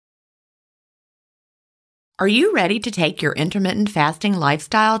Are you ready to take your intermittent fasting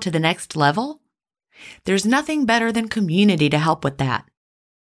lifestyle to the next level? There's nothing better than community to help with that.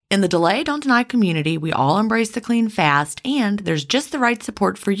 In the Delay Don't Deny community, we all embrace the clean fast, and there's just the right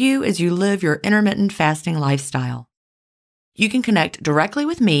support for you as you live your intermittent fasting lifestyle. You can connect directly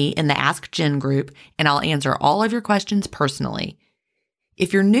with me in the Ask Jen group, and I'll answer all of your questions personally.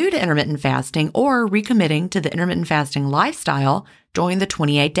 If you're new to intermittent fasting or recommitting to the intermittent fasting lifestyle, join the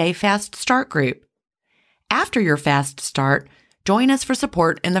 28-day Fast Start group. After your fast start, join us for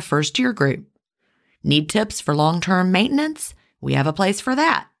support in the first year group. Need tips for long-term maintenance? We have a place for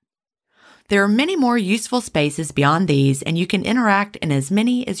that. There are many more useful spaces beyond these, and you can interact in as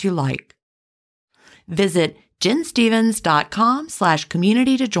many as you like. Visit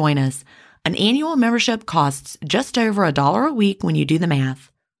jenstevens.com/community to join us. An annual membership costs just over $1 a week when you do the math.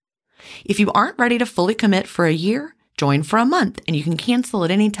 If you aren't ready to fully commit for a year, join for a month and you can cancel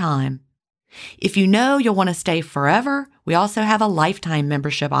at any time. If you know you'll want to stay forever, we also have a lifetime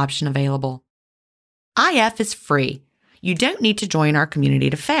membership option available. IF is free. You don't need to join our community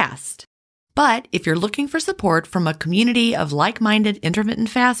to fast. But if you're looking for support from a community of like-minded intermittent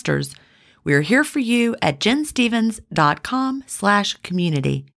fasters, we're here for you at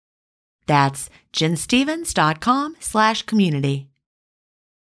jenstevens.com/community. That's jenstevens.com/community.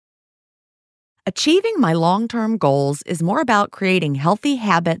 Achieving my long-term goals is more about creating healthy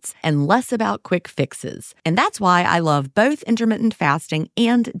habits and less about quick fixes. And that's why I love both intermittent fasting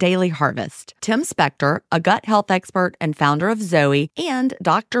and Daily Harvest. Tim Spector, a gut health expert and founder of Zoe, and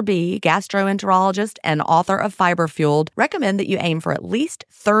Dr. B, gastroenterologist and author of Fiber Fueled, recommend that you aim for at least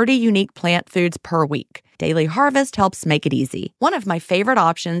 30 unique plant foods per week. Daily Harvest helps make it easy. One of my favorite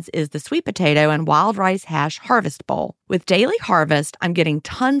options is the sweet potato and wild rice hash harvest bowl. With Daily Harvest, I'm getting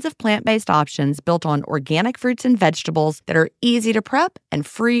tons of plant-based options built on organic fruits and vegetables that are easy to prep and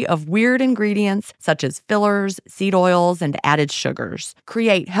free of weird ingredients such as fillers, seed oils, and added sugars.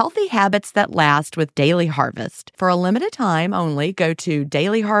 Create healthy habits that last with Daily Harvest. For a limited time only, go to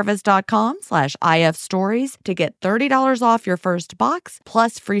dailyharvest.com/ifstories to get $30 off your first box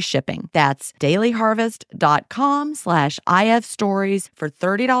plus free shipping. That's dailyharvest.com/ifstories for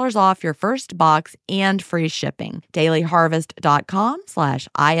 $30 off your first box and free shipping.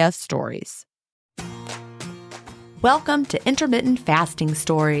 dailyharvest.com/ifstories. Welcome to Intermittent Fasting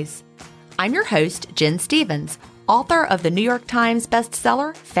Stories. I'm your host, Jen Stevens, author of the New York Times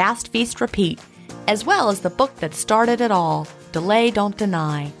bestseller, Fast, Feast, Repeat, as well as the book that started it all, Delay Don't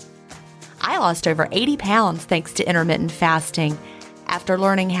Deny. I lost over 80 pounds thanks to intermittent fasting after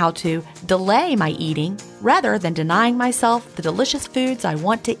learning how to delay my eating rather than denying myself the delicious foods I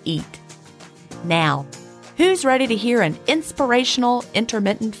want to eat. Now, who's ready to hear an inspirational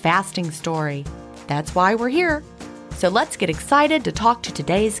intermittent fasting story? That's why we're here. So let's get excited to talk to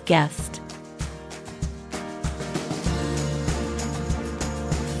today's guest.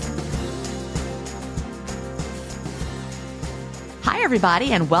 Hi,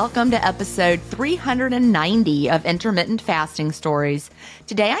 everybody, and welcome to episode 390 of Intermittent Fasting Stories.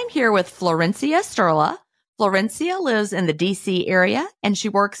 Today, I'm here with Florencia Sturla. Florencia lives in the D.C. area, and she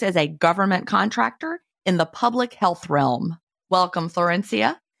works as a government contractor in the public health realm. Welcome,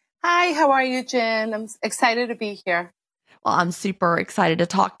 Florencia. Hi, how are you, Jen? I'm excited to be here. Well, I'm super excited to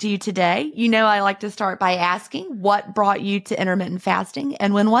talk to you today. You know, I like to start by asking what brought you to intermittent fasting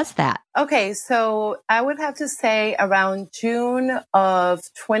and when was that? Okay, so I would have to say around June of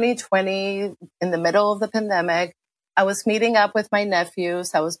 2020, in the middle of the pandemic, I was meeting up with my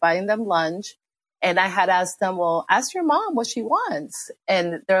nephews. I was buying them lunch and I had asked them, well, ask your mom what she wants.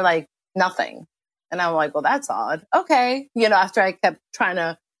 And they're like, nothing. And I'm like, well, that's odd. Okay. After I kept trying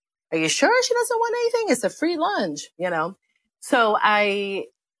to, are you sure she doesn't want anything? It's a free lunch, So I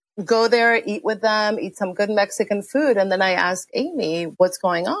go there, eat with them, eat some good Mexican food. And then I ask Amy, what's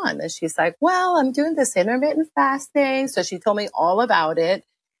going on? And she's like, well, I'm doing this intermittent fasting. So she told me all about it.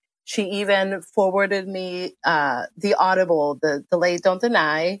 She even forwarded me the Audible, the Delay Don't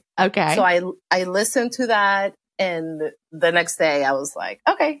Deny. Okay. So I listened to that. And the next day I was like,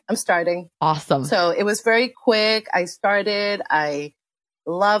 okay, I'm starting. Awesome. So it was very quick. I started. I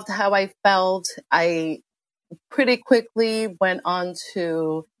loved how I felt. I pretty quickly went on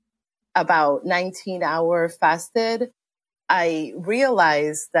to about 19-hour fasted. I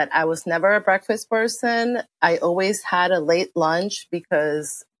realized that I was never a breakfast person. I always had a late lunch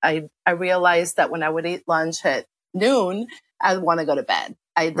because I realized that when I would eat lunch at noon, I'd want to go to bed.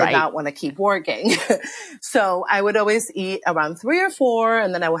 I did not want to keep working. So I would always eat around 3 or 4,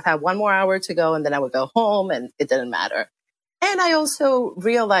 and then I would have 1 more hour to go, and then I would go home, and it didn't matter. And I also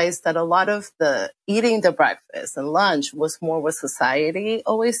realized that a lot of the eating the breakfast and lunch was more what society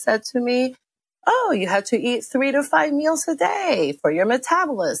always said to me. oh, you have to eat 3 to 5 meals a day for your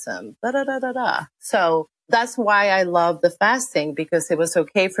metabolism. Da, da, da, da, da. So that's why I love the fasting, because it was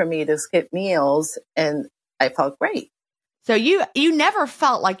okay for me to skip meals and I felt great. So you never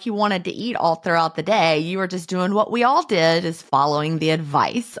felt like you wanted to eat all throughout the day. You were just doing what we all did, is following the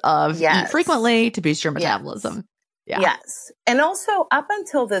advice of eat frequently to boost your metabolism. Yes. And also up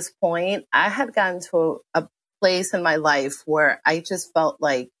until this point, I had gotten to a place in my life where I just felt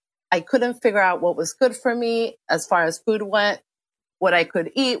like I couldn't figure out what was good for me as far as food went, what I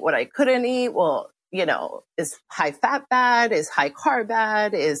could eat, what I couldn't eat. Well, is high fat bad? Is high carb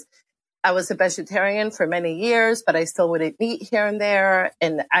bad? I was a vegetarian for many years, but I still would eat meat here and there.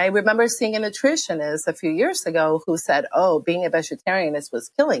 And I remember seeing a nutritionist a few years ago who said, oh, being a vegetarian is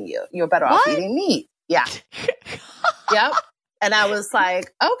what's killing you. You're better off eating meat. Yeah. Yep. And I was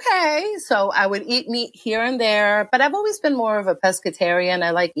like, okay. So I would eat meat here and there, but I've always been more of a pescatarian.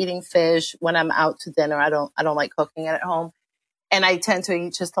 I like eating fish when I'm out to dinner. I don't like cooking it at home. And I tend to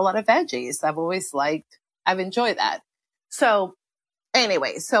eat just a lot of veggies. I've enjoyed that. So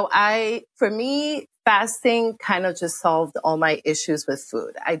anyway, for me, fasting kind of just solved all my issues with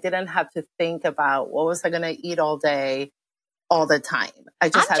food. I didn't have to think about what was I going to eat all day, all the time.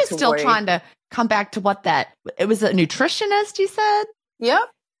 I'm just still trying to come back to it was a nutritionist, you said? Yep.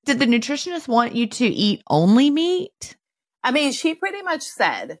 Did the nutritionist want you to eat only meat? I mean, she pretty much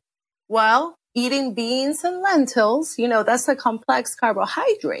said, well, eating beans and lentils, that's a complex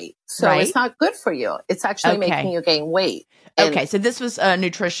carbohydrate. So It's not good for you. It's actually making you gain weight. Okay. So this was a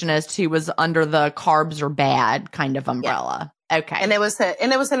nutritionist who was under the carbs are bad kind of umbrella. Yeah. Okay. And it was a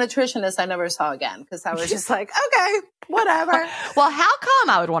nutritionist I never saw again, because I was just like, okay, whatever. Well, how come,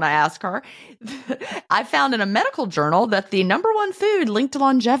 I would want to ask her? I found in a medical journal that the number one food linked to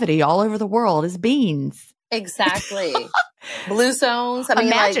longevity all over the world is beans. Exactly. Blue zones.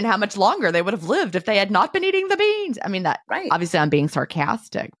 Imagine how much longer they would have lived if they had not been eating the beans. I mean, obviously I'm being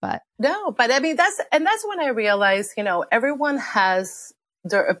sarcastic, but. No, but I mean, that's when I realized, everyone has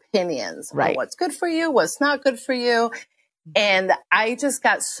their opinions on what's good for you, what's not good for you. And I just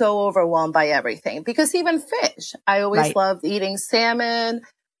got so overwhelmed by everything, because even fish, I always loved eating salmon,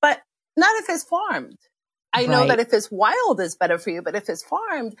 but not if it's farmed. I know that if it's wild, it's better for you, but if it's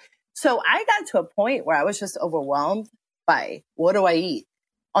farmed. So I got to a point where I was just overwhelmed by what do I eat?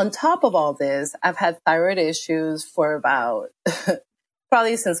 On top of all this, I've had thyroid issues for about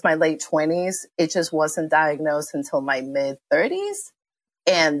probably since my late 20s. It just wasn't diagnosed until my mid 30s.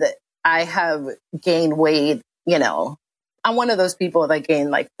 And I have gained weight, I'm one of those people that gained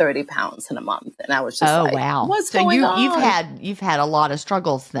like 30 pounds in a month. And I was just wow. What's going on? You've had a lot of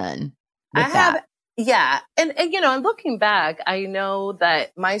struggles then. Yeah. And looking back, I know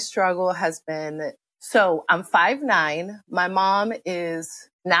that my struggle has been, so I'm 5'9". My mom is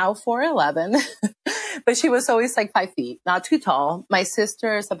now 4'11", but she was always like 5 feet, not too tall. My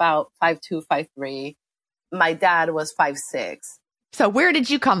sister is about 5'2", 5'3". My dad was 5'6". So where did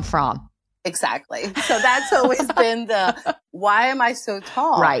you come from? Exactly. So that's always been why am I so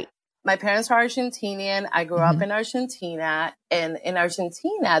tall? Right. My parents are Argentinian. I grew up in Argentina. And in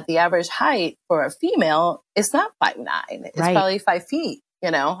Argentina, the average height for a female is not 5'9". It's probably 5 feet.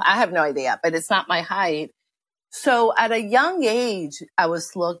 I have no idea, but it's not my height. So at a young age, I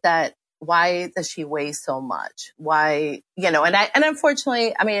was looked at, why does she weigh so much? Why, and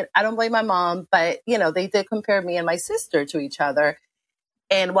unfortunately, I mean, I don't blame my mom, but, they did compare me and my sister to each other.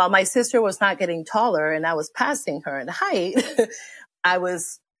 And while my sister was not getting taller and I was passing her in height, I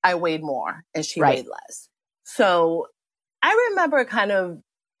weighed more and she weighed less. So I remember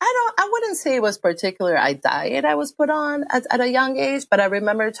I wouldn't say it was particular a diet I was put on at a young age, but I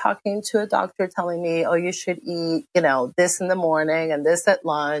remember talking to a doctor telling me, oh, you should eat, this in the morning and this at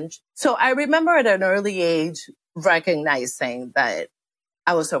lunch. So I remember at an early age recognizing that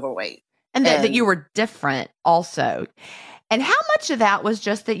I was overweight. And that you were different also. And how much of that was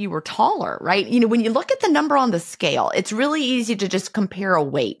just that you were taller, right? When you look at the number on the scale, it's really easy to just compare a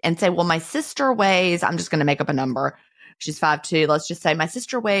weight and say, well, my sister weighs, I'm just going to make up a number. She's 5'2". Let's just say my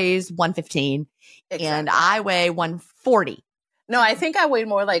sister weighs 115 and I weigh 140. No, I think I weighed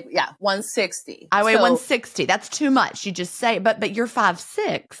more like, 160. I weigh 160. That's too much. You just say, but you're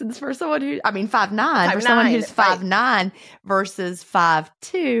 5'6". And for someone 5'9", for someone who's 5'9" versus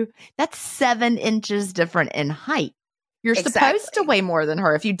 5'2", that's 7 inches different in height. You're supposed to weigh more than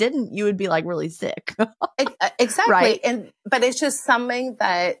her. If you didn't, you would be like really sick. Exactly. Right? But it's just something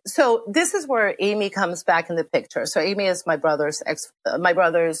so this is where Amy comes back in the picture. So Amy is my brother's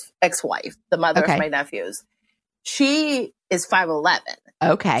ex-wife, the mother of my nephews. she is 5'11".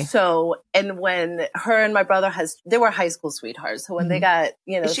 Okay. So, and when her and my brother they were high school sweethearts. So when they got,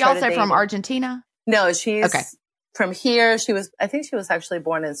 is she also from Argentina? No, she's from here. I think she was actually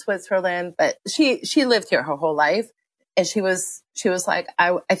born in Switzerland, but she lived here her whole life. And she was like,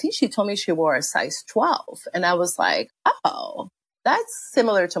 I think she told me she wore a size 12. And I was like, oh, that's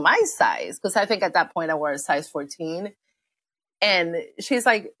similar to my size. Cause I think at that point I wore a size 14. And she's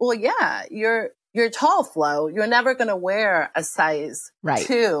like, well, yeah, you're tall, Flo. You're never going to wear a size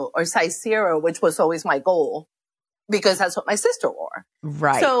 2 or size 0, which was always my goal because that's what my sister wore.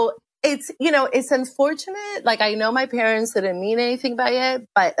 Right. So it's, it's unfortunate. Like, I know my parents didn't mean anything by it,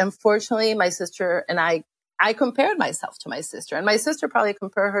 but unfortunately my sister and I compared myself to my sister, and my sister probably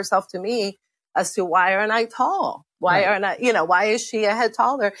compared herself to me as to why aren't I tall? Why aren't I, why is she a head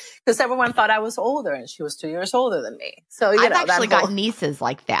taller? Because everyone thought I was older and she was 2 years older than me. So, I've actually got nieces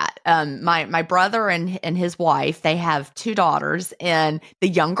like that. My brother and his wife, they have 2 daughters, and the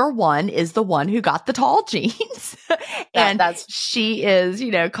younger one is the one who got the tall jeans. And she is,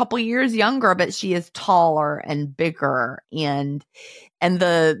 a couple years younger, but she is taller and bigger. And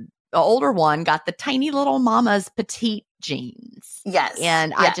the older one got the tiny little mama's petite jeans. Yes.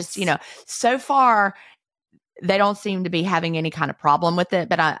 And I just, so far they don't seem to be having any kind of problem with it.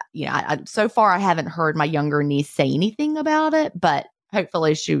 But I so far I haven't heard my younger niece say anything about it, but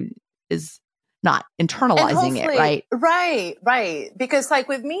hopefully she is not internalizing it. Right. Right. Because like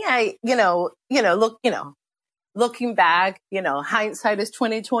with me, I, looking back, hindsight is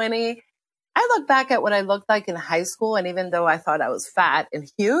 2020. I look back at what I looked like in high school. And even though I thought I was fat and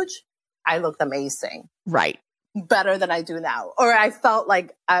huge, I looked amazing. Right. Better than I do now. Or I felt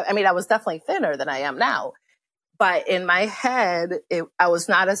like, I was definitely thinner than I am now. But in my head, I was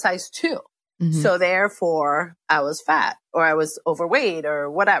not a size 2. Mm-hmm. So therefore, I was fat or I was overweight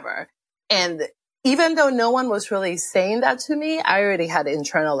or whatever. And even though no one was really saying that to me, I already had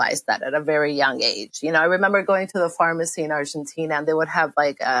internalized that at a very young age. I remember going to the pharmacy in Argentina, and they would have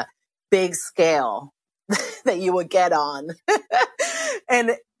like a big scale that you would get on.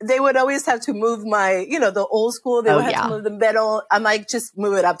 And they would always have to move my, the old school, they would have to move the middle. I'm like, just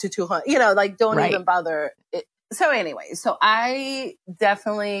move it up to 200, don't even bother. So anyway, so I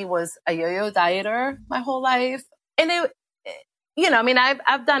definitely was a yo-yo dieter my whole life. And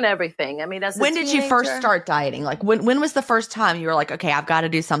I've done everything. When did you first start dieting? Like when was the first time you were like, okay, I've got to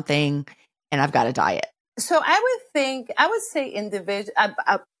do something and I've got to diet? So I would say individual,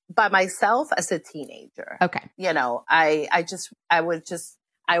 by myself as a teenager. Okay.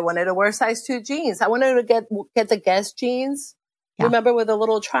 I wanted to wear size 2 jeans. I wanted to get the Guess jeans. Yeah. Remember with a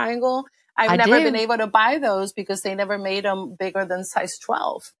little triangle? I've never been able to buy those because they never made them bigger than size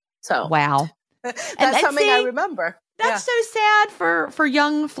 12. So wow. That's something I remember. That's so sad for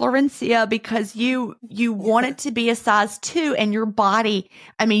young Florencia, because you wanted to be a size 2 and your body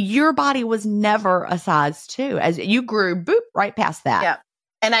was never a size 2 as you grew right past that. Yeah.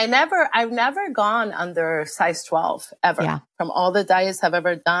 And I've never gone under size 12 ever from all the diets I've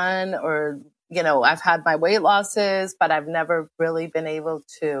ever done, or, I've had my weight losses, but I've never really been able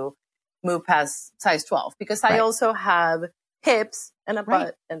to move past size 12 because I also have hips and a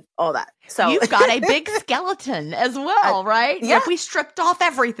butt and all that. So you've got a big skeleton as well, right? Yeah. If we stripped off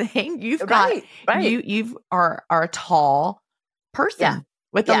everything, you've got, you are a tall person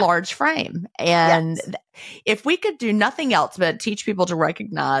with a large frame. And if we could do nothing else but teach people to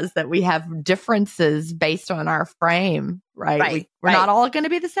recognize that we have differences based on our frame, right? We're not all going to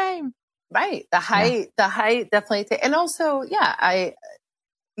be the same. Right. The height definitely. And also,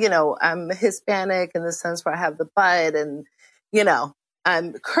 I'm Hispanic in the sense where I have the butt and,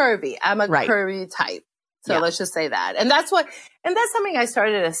 I'm curvy. I'm a curvy type. So let's just say that. And that's something I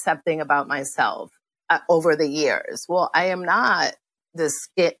started accepting about myself over the years. Well, I am not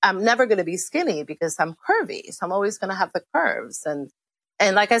I'm never going to be skinny because I'm curvy. So I'm always going to have the curves.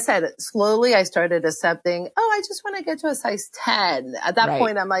 And like I said, slowly I started accepting, I just want to get to a size 10. At that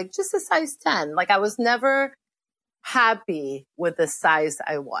point, I'm like, just a size 10. Like I was never happy with the size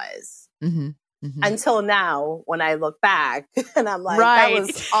I was. Mm-hmm. Mm-hmm. Until now, when I look back and I'm like, that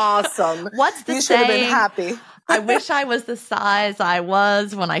was awesome. What's the You should have been happy. I wish I was the size I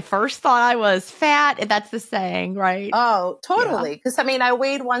was when I first thought I was fat. That's the saying, right? Oh, totally. Because I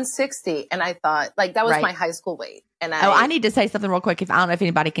weighed 160 and I thought like that was my high school weight. And I need to say something real quick. I don't know if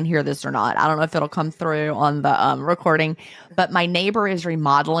anybody can hear this or not. I don't know if it'll come through on the recording, but my neighbor is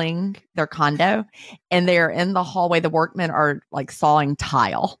remodeling their condo and they're in the hallway. The workmen are like sawing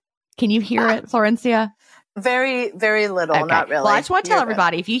tile. Can you hear it, Florencia? Very, very little, not really. Well, I just want to tell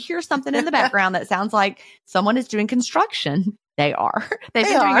everybody, if you hear something in the background that sounds like someone is doing construction, They are. They've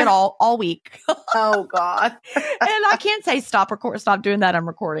been doing it all week. Oh God. And I can't say stop doing that. I'm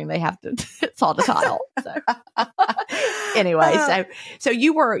recording. They have to, it's all the title. So anyway, so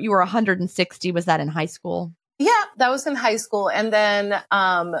you were 160. Was that in high school? Yeah, that was in high school. And then,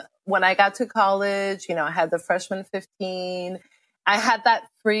 when I got to college, I had the freshman 15. I had that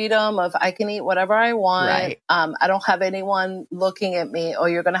freedom of I can eat whatever I want. Right. I don't have anyone looking at me, oh,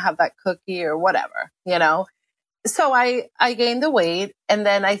 you're going to have that cookie or whatever, So I gained the weight. And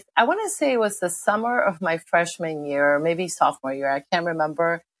then I want to say it was the summer of my freshman year, maybe sophomore year. I can't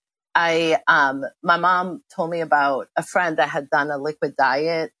remember. My mom told me about a friend that had done a liquid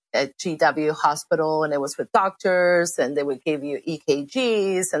diet at GW Hospital, and it was with doctors, and they would give you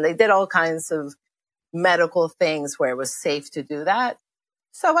EKGs, and they did all kinds of medical things where it was safe to do that.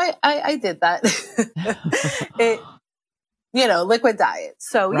 So I did that. Liquid diet.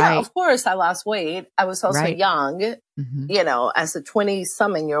 So yeah, of course I lost weight. I was also young, as a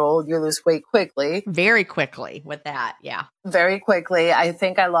 20-something-year-old, you lose weight quickly. Very quickly with that. Yeah. Very quickly. I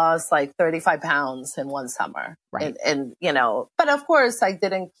think I lost like 35 pounds in one summer. Right. And but of course I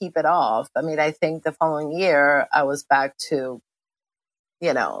didn't keep it off. I mean, I think the following year I was back to,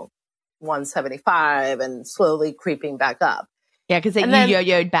 175 and slowly creeping back up. Yeah, because you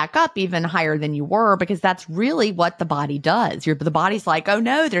yo-yoed back up even higher than you were, because that's really what the body does. The body's like, oh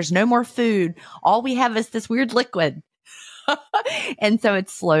no, there's no more food. All we have is this weird liquid. And so it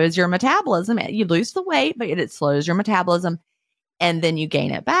slows your metabolism. You lose the weight, but it slows your metabolism. And then you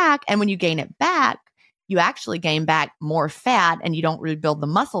gain it back. And when you gain it back, you actually gain back more fat and you don't rebuild the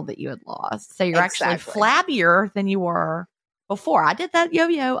muscle that you had lost. So you're actually flabbier than you were before. I did that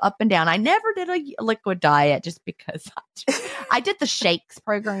yo-yo up and down. I never did a liquid diet just because I did the shakes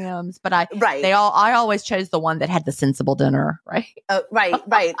programs, but I always chose the one that had the sensible dinner, right? Right.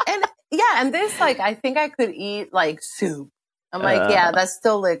 And and this, I think I could eat like soup. I'm like, that's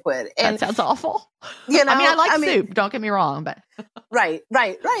still liquid. And that sounds awful. I like soup. Don't get me wrong, but right.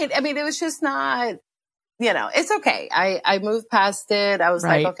 I mean, it was just not, it's okay. I moved past it. I was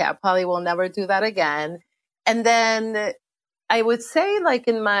like, okay, I probably will never do that again. And then I would say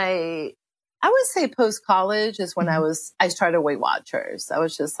post college is when I started Weight Watchers. I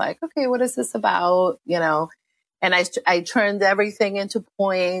was just like, okay, what is this about? And I turned everything into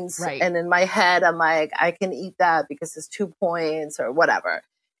points. Right. And in my head, I'm like, I can eat that because it's 2 points or whatever.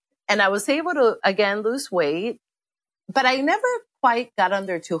 And I was able to, again, lose weight, but I never quite got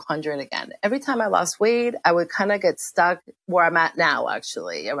under 200 again. Every time I lost weight, I would kind of get stuck where I'm at now,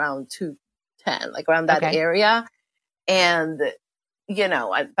 actually, around 210, around that area. And, so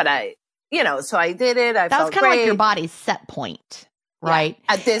I did it. I felt great. That was kind of like your body's set point, right?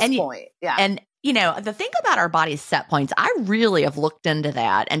 Yeah, at this point, yeah. And, the thing about our body's set points, I really have looked into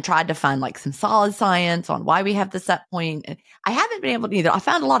that and tried to find some solid science on why we have the set point. I haven't been able to either. I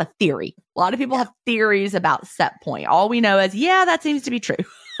found a lot of theory. A lot of people have theories about set point. All we know is, that seems to be true.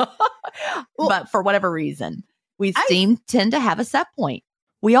 But for whatever reason, we tend to have a set point.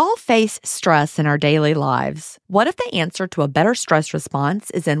 We all face stress in our daily lives. What if the answer to a better stress response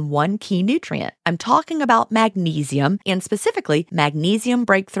is in one key nutrient? I'm talking about magnesium, and specifically Magnesium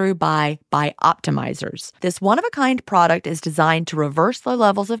Breakthrough by Optimizers. This one-of-a-kind product is designed to reverse low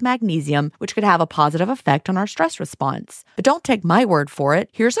levels of magnesium, which could have a positive effect on our stress response. But don't take my word for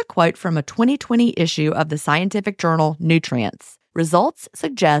it. Here's a quote from a 2020 issue of the scientific journal Nutrients. Results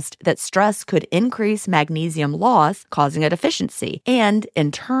suggest that stress could increase magnesium loss, causing a deficiency. And,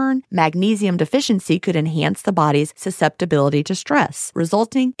 in turn, magnesium deficiency could enhance the body's susceptibility to stress,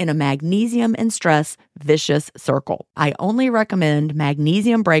 resulting in a magnesium and stress vicious circle. I only recommend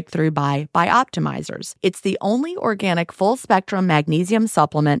Magnesium Breakthrough by Optimizers. It's the only organic full-spectrum magnesium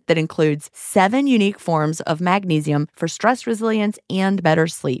supplement that includes 7 unique forms of magnesium for stress resilience and better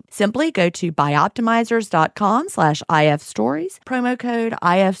sleep. Simply go to bioptimizers.com/ifstories, promo code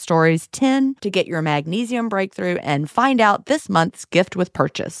IFStories10 to get your Magnesium Breakthrough and find out this month's gift with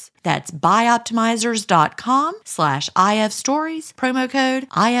purchase. That's bioptimizers.com/IFstories, promo code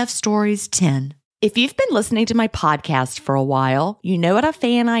IFStories10. If you've been listening to my podcast for a while, you know what a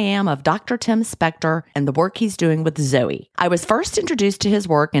fan I am of Dr. Tim Spector and the work he's doing with Zoe. I was first introduced to his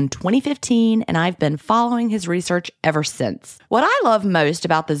work in 2015, and I've been following his research ever since. What I love most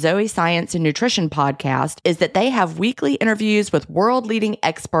about the Zoe Science and Nutrition podcast is that they have weekly interviews with world-leading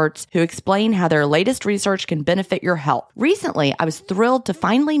experts who explain how their latest research can benefit your health. Recently, I was thrilled to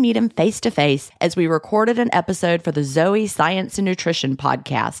finally meet him face-to-face as we recorded an episode for the Zoe Science and Nutrition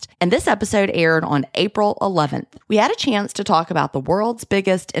podcast, and this episode aired on April 11th. We had a chance to talk about the world's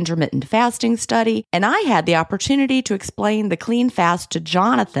biggest intermittent fasting study, and I had the opportunity to explain the clean fast to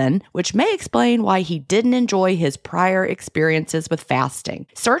Jonathan, which may explain why he didn't enjoy his prior experiences with fasting.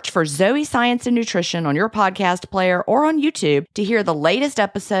 Search for Zoe Science and Nutrition on your podcast player or on YouTube to hear the latest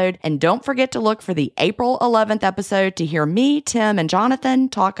episode, and don't forget to look for the April 11th episode to hear me, Tim, and Jonathan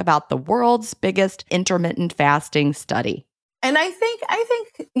talk about the world's biggest intermittent fasting study. And I think,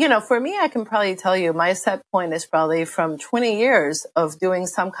 for me, I can probably tell you my set point is probably from 20 years of doing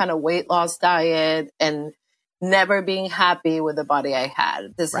some kind of weight loss diet and never being happy with the body I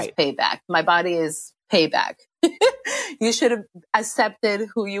had. This is payback. My body is payback. You should have accepted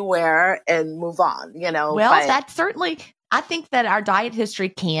who you were and move on, Well, that's certainly, I think that our diet history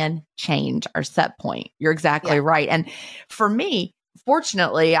can change our set point. You're exactly right. And for me,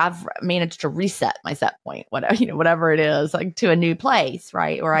 fortunately, I've managed to reset my set point, whatever it is, like to a new place,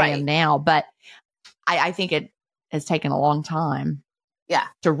 right, where I am now. But I think it has taken a long time,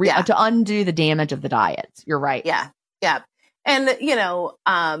 to undo the damage of the diets. You're right. Yeah. And I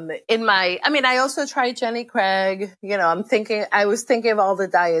also tried Jenny Craig. I was thinking of all the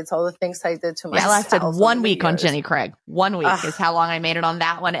diets, all the things I did to myself. I lasted 1 week on Jenny Craig. 1 week is how long I made it on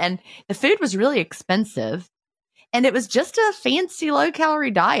that one, and the food was really expensive. And it was just a fancy low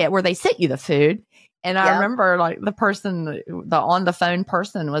calorie diet where they sent you the food. And I remember like the on the phone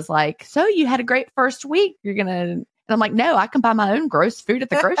person was like, so you had a great first week. And I'm like, no, I can buy my own gross food at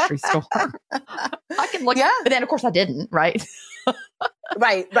the grocery store. I can look. But then of course I didn't. Right.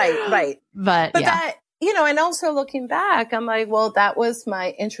 Right. But that, and also looking back, I'm like, well, that was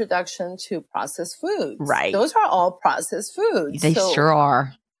my introduction to processed foods. Right. Those are all processed foods. They sure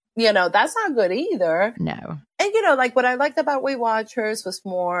are. That's not good either. No. And, like what I liked about Weight Watchers was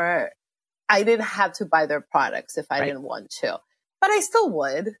more, I didn't have to buy their products if I didn't want to, but I still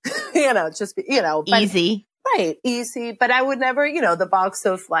would, easy. Right. Easy. But I would never, the box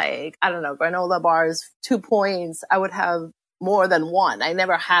of granola bars, 2 points. I would have more than one. I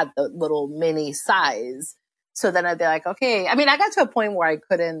never had the little mini size. So then I'd be like, okay. I got to a point where I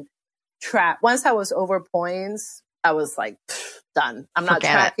couldn't track. Once I was over points, I was like, done. I'm not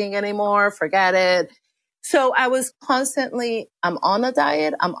tracking anymore. Forget it. So I was constantly, I'm on a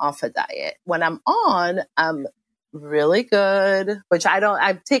diet. I'm off a diet. When I'm on, I'm really good, which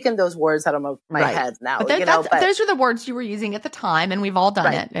I've taken those words out of my head now. But those are the words you were using at the time, and we've all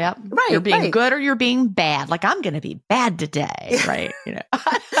done it. Yep. Right. You're being good or you're being bad. Like, I'm going to be bad today. Right.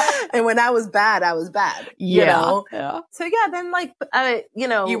 And when I was bad, I was bad. Yeah. So then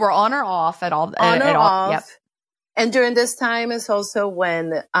you were on or off at all. On or off. Yep. And during this time is also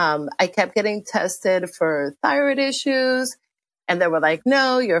when I kept getting tested for thyroid issues. And they were like,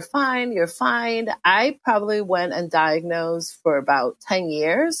 no, you're fine. You're fine. I probably went and diagnosed for about 10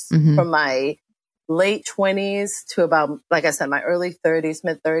 years from my late 20s to about, like I said, my early 30s,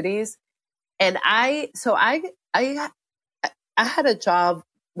 mid 30s. And I had a job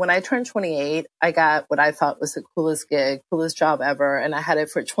when I turned 28. I got what I thought was the coolest gig, coolest job ever. And I had it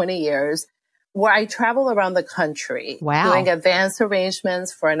for 20 years. Where I travel around the country doing advanced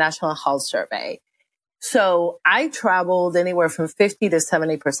arrangements for a national health survey. So I traveled anywhere from 50 to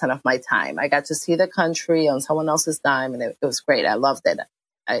 70% of my time. I got to see the country on someone else's dime, and it was great. I loved it.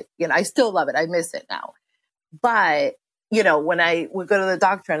 I still love it. I miss it now. But, when I would go to the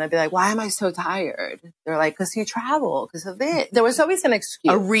doctor and I'd be like, why am I so tired? They're like, because you travel, because of it. There was always an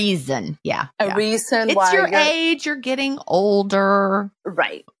excuse. A reason. Yeah. A reason it's why. It's your age. You're getting older.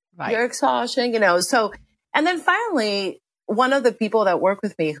 Right. Your exhaustion, So, and then finally, one of the people that work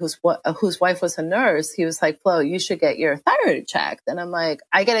with me, whose wife was a nurse, he was like, Flo, you should get your thyroid checked. And I'm like,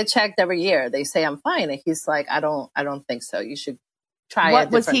 I get it checked every year. They say I'm fine. And he's like, I don't think so. You should try What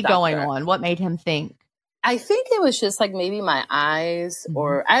was he going on? What made him think? I think it was just like maybe my eyes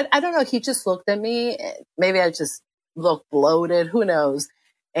or I don't know. He just looked at me. Maybe I just looked bloated. Who knows?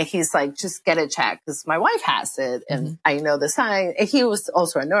 And he's like, just get it checked because my wife has it and I know the sign. And he was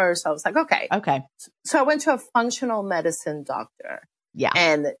also a nurse. So I was like, okay. So I went to a functional medicine doctor. Yeah.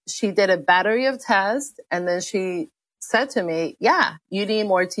 And she did a battery of tests. And then she said to me, yeah, you need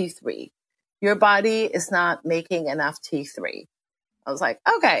more T3. Your body is not making enough T3. I was like,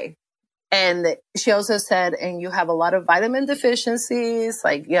 okay. And she also said, and you have a lot of vitamin deficiencies.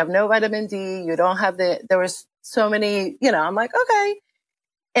 Like you have no vitamin D. You don't have there was so many, I'm like, okay.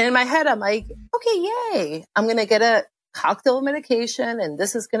 And in my head, I'm like, okay, yay. I'm going to get a cocktail of medication and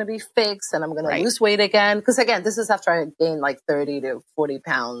this is going to be fixed and I'm going to lose weight again. Because again, this is after I gained like 30 to 40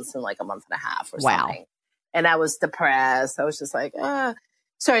 pounds in like a month and a half or something. And I was depressed. I was just like,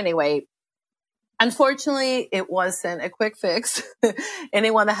 So anyway, Unfortunately, it wasn't a quick fix.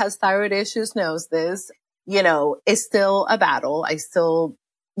 Anyone that has thyroid issues knows this. It's still a battle. I still,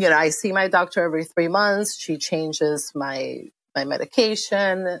 I see my doctor every 3 months. She changes my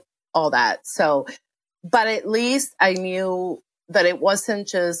medication, all that. So, but at least I knew that it wasn't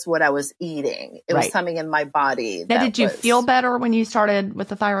just what I was eating. It was something in my body. Now, did you feel better when you started with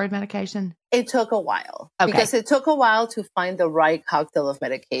the thyroid medication? It took a while because it took a while to find the right cocktail of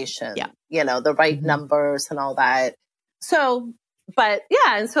medication, the right numbers and all that. So, but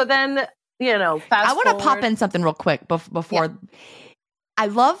yeah. And so then, I want to pop in something real quick before. I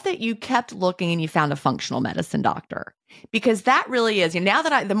love that you kept looking and you found a functional medicine doctor, because that really is, now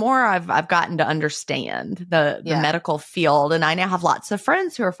that the more I've gotten to understand the medical field, and I now have lots of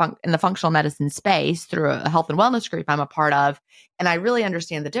friends who are in the functional medicine space through a health and wellness group I'm a part of. And I really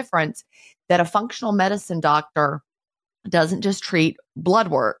understand the difference that a functional medicine doctor doesn't just treat blood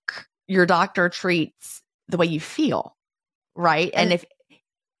work. Your doctor treats the way you feel. Right. And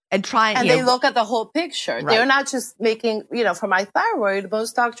they look at the whole picture. Right. They're not just making, for my thyroid,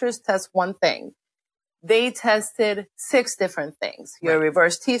 most doctors test one thing. They tested 6 different things. Your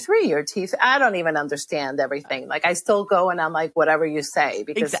reverse T3, your T3. I don't even understand everything. Like, I still go and I'm like, whatever you say.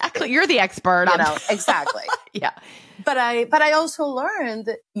 Because exactly. You're the expert. Exactly. Yeah. But I also learned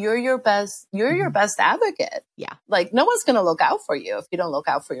you're your best advocate. Yeah. Like, no one's going to look out for you if you don't look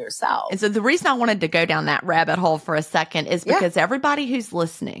out for yourself. And so the reason I wanted to go down that rabbit hole for a second is because everybody who's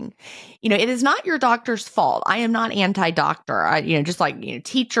listening, it is not your doctor's fault. I am not anti-doctor. Just like,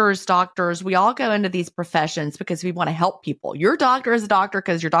 teachers, doctors, we all go into these professions because we want to help people. Your doctor is a doctor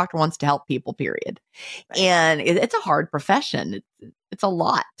because your doctor wants to help people, period. Right. And it's a hard profession. It's a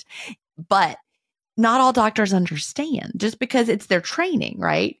lot, but not all doctors understand just because it's their training,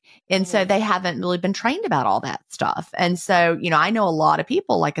 right? And so they haven't really been trained about all that stuff. And so, I know a lot of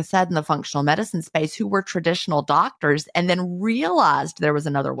people, like I said, in the functional medicine space who were traditional doctors and then realized there was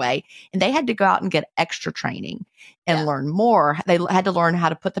another way, and they had to go out and get extra training and learn more. They had to learn how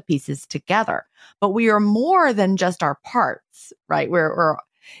to put the pieces together. But we are more than just our parts, right?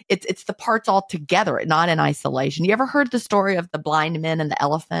 It's the parts all together, not in isolation. You ever heard the story of the blind men and the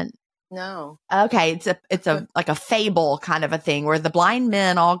elephant? No. Okay. It's a like a fable kind of a thing where the blind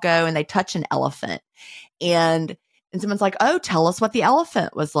men all go and they touch an elephant, and someone's like, "Oh, tell us what the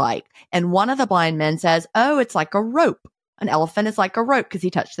elephant was like." And one of the blind men says, "Oh, it's like a rope. An elephant is like a rope because he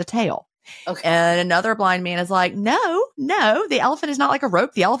touched the tail." Okay. And another blind man is like, no, the elephant is not like a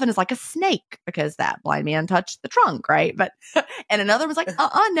rope. The elephant is like a snake because that blind man touched the trunk. Right. And another was like,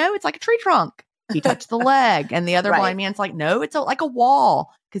 no, it's like a tree trunk. He touched the leg. And the other blind man's like, no, it's like a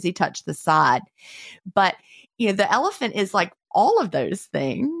wall because he touched the side. But, the elephant is like all of those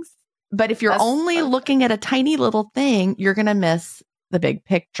things. But if you're only looking at a tiny little thing, you're going to miss the big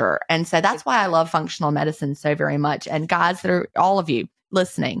picture. And so that's why I love functional medicine so very much. And guys, that are all of you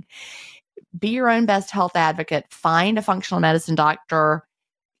listening, be your own best health advocate. Find a functional medicine doctor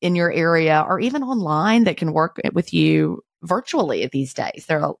in your area or even online that can work with you virtually these days.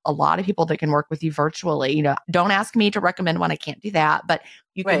 There are a lot of people that can work with you virtually. Don't ask me to recommend one. I can't do that, but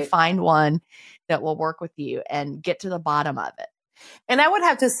you can find one that will work with you and get to the bottom of it. And I would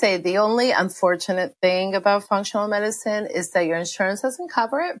have to say the only unfortunate thing about functional medicine is that your insurance doesn't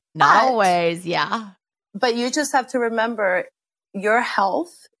cover it. Not always, yeah. But you just have to remember your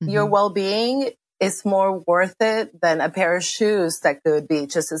health, your well-being is more worth it than a pair of shoes that could be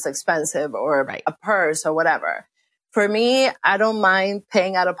just as expensive or a purse or whatever. For me, I don't mind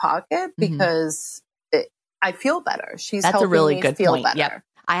paying out of pocket because I feel better. That's helping a really me good feel point. Better. Yep.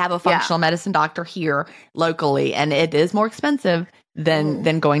 I have a functional medicine doctor here locally, and it is more expensive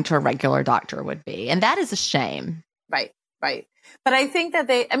than going to a regular doctor would be. And that is a shame. Right. But I think that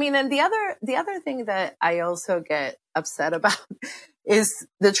and the other thing that I also get upset about is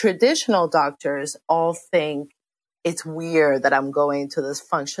the traditional doctors all think it's weird that I'm going to this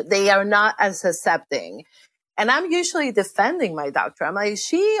function. They are not as accepting. And I'm usually defending my doctor. I'm like,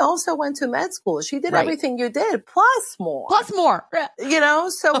 she also went to med school. She did everything you did, plus more.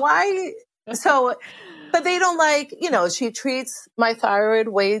 So why? But they don't like, she treats my thyroid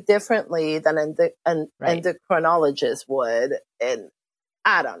way differently than an endocrinologist would. And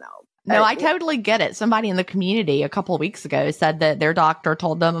I don't know. No, I totally get it. Somebody in the community a couple of weeks ago said that their doctor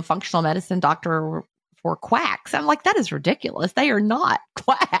told them a functional medicine doctor were quacks. I'm like, that is ridiculous. They are not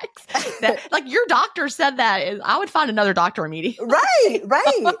quacks. Your doctor said that. I would find another doctor immediately. Right.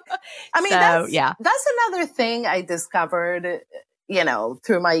 That's another thing I discovered,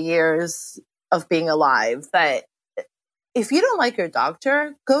 through my years of being alive, that if you don't like your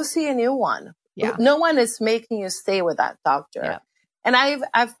doctor, go see a new one. Yeah. No one is making you stay with that doctor. Yeah. And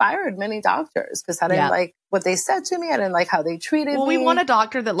I've fired many doctors because I didn't like what they said to me. I didn't like how they treated me. Well, we want a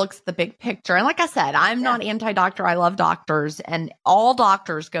doctor that looks at the big picture. And like I said, I'm not anti-doctor. I love doctors, and all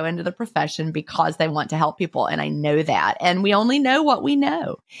doctors go into the profession because they want to help people. And I know that. And we only know what we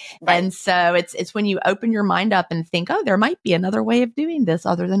know. Right. And so it's when you open your mind up and think, oh, there might be another way of doing this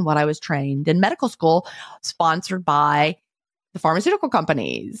other than what I was trained in medical school, sponsored by the pharmaceutical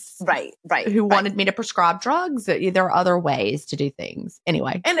companies, right, who wanted me to prescribe drugs. There are other ways to do things.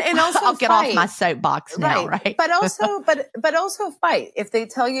 Anyway, and also I'll get off my soapbox now, right? But also fight if they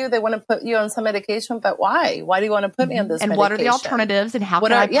tell you they want to put you on some medication. But why? Why do you want to put me on this? And medication? What are the alternatives? And how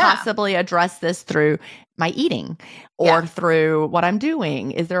can I possibly address this through my eating or through what I'm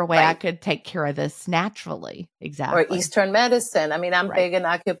doing? Is there a way I could take care of this naturally? Exactly. Or Eastern medicine. I mean, I'm big in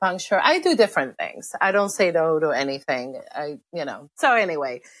acupuncture. I do different things. I don't say no to anything. So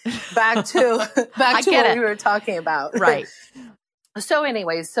anyway, back to what we were talking about. Right. So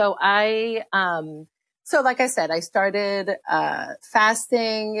anyway, so like I said, I started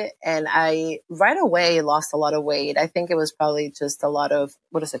fasting, and I right away lost a lot of weight. I think it was probably just a lot of,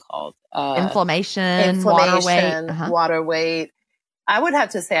 what is it called? Inflammation, water weight. I would have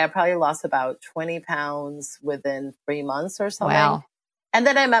to say I probably lost about 20 pounds within 3 months or something. Wow. And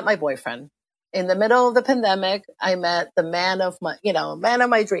then I met my boyfriend. In the middle of the pandemic, I met the man of my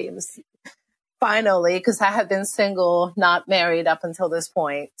dreams. Finally, because I had been single, not married up until this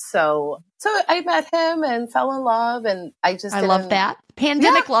point. So I met him and fell in love, and I love that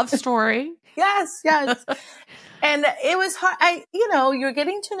pandemic love story. Yes. And it was hard. You're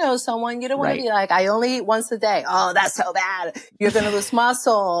getting to know someone. You don't want to be like, I only eat once a day. Oh, that's so bad. You're going to lose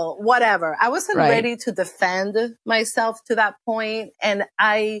muscle, whatever. I wasn't ready to defend myself to that point. And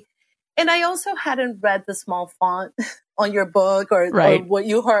I also hadn't read the small font on your book or what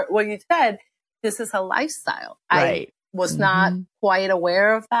you heard, what you said. This is a lifestyle. I was not quite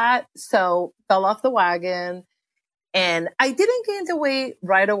aware of that. So fell off the wagon, and I didn't gain the weight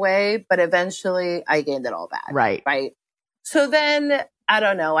right away, but eventually I gained it all back. Right. So then I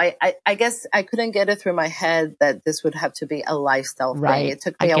don't know. I guess I couldn't get it through my head that this would have to be a lifestyle thing. It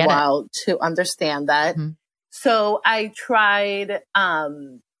took me a while to understand that. Mm-hmm. So I tried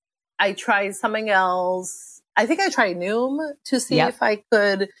something else. I think I tried Noom to see if I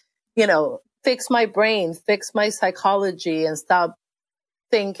could, fix my brain, fix my psychology, and stop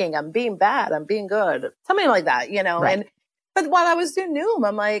thinking I'm being bad, I'm being good, something like that, But while I was doing Noom,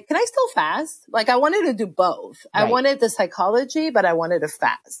 I'm like, can I still fast? Like, I wanted to do both. I wanted the psychology, but I wanted to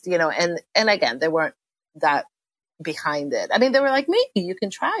fast, and again, they weren't that behind it. I mean, they were like, maybe you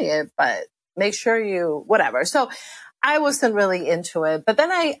can try it, but make sure you, whatever. So I wasn't really into it. But then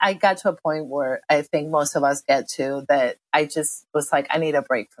I got to a point where I think most of us get to, that I just was like, I need a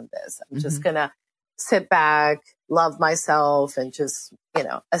break from this. I'm just going to sit back, love myself, and just,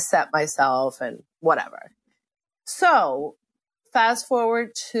 accept myself and whatever. So fast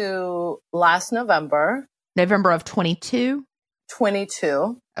forward to last November. November of 22?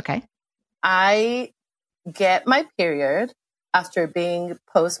 22. Okay. I get my period after being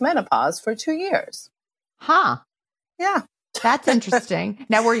postmenopause for 2 years. Huh. Yeah. That's interesting.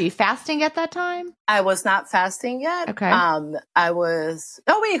 Now, were you fasting at that time? I was not fasting yet. Okay.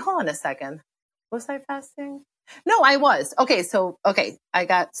 Wait, hold on a second. Was I fasting? No, I was. Okay. I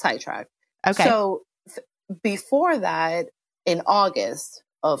got sidetracked. Okay. So before that, in August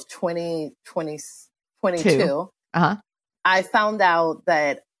of 2022, I found out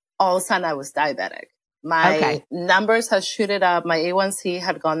that all of a sudden I was diabetic. My numbers had shooted up. My A1C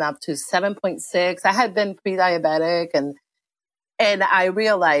had gone up to 7.6. I had been pre-diabetic, and I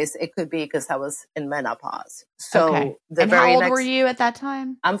realized it could be because I was in menopause. So how old were you at that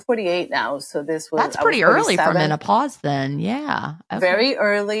time? I'm 48 now. So that's pretty early for menopause then. Yeah. Okay. Very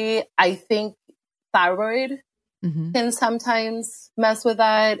early. I think thyroid can sometimes mess with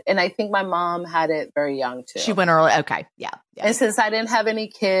that. And I think my mom had it very young too. She went early. Okay. Yeah. And since I didn't have any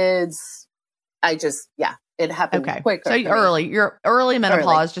kids, it happened quicker. So your early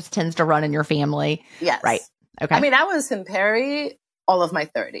menopause just tends to run in your family. Yes. Right. Okay. I mean, I was in peri all of my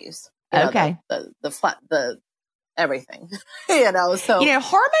 30s. The everything, so.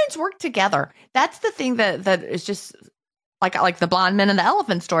 Hormones work together. That's the thing that is just like the blind men and the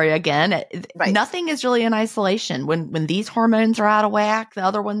elephant story again. Nothing is really in isolation. When these hormones are out of whack, the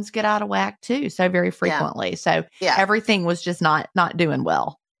other ones get out of whack too. So very frequently. So everything was just not doing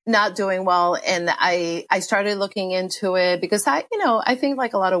well. Not doing well. And I started looking into it because I think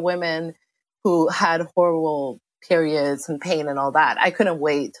like a lot of women who had horrible periods and pain and all that, I couldn't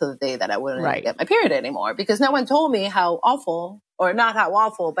wait till the day that I wouldn't get my period anymore, because no one told me how awful, or not how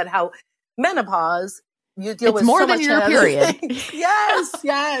awful, but how menopause You deal it's with more so than much your other period. things.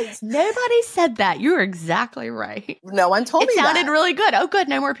 Yes. Nobody said that. You're exactly right. No one told me that. It sounded that. really good. Oh, good.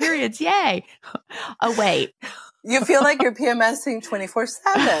 No more periods. Yay. Oh, wait. You feel like you're PMSing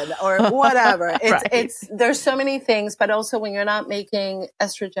 24/7 or whatever. There's so many things, but also when you're not making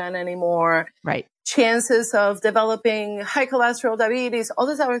estrogen anymore, right. chances of developing high cholesterol, diabetes, all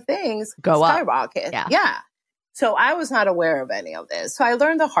those other things skyrocket. Yeah. So I was not aware of any of this. So I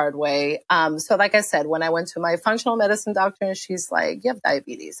learned the hard way. So like I said, when I went to my functional medicine doctor and she's like, you have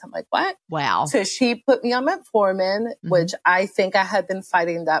diabetes. I'm like, what? Wow. So she put me on metformin, which I think I had been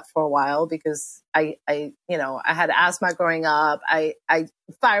fighting that for a while because I had asthma growing up. I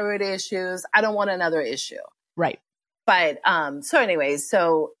thyroid issues. I don't want another issue. Right. But,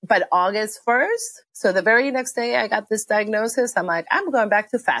 but August 1st, so the very next day I got this diagnosis, I'm like, I'm going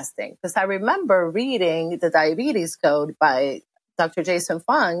back to fasting because I remember reading the diabetes code by Dr. Jason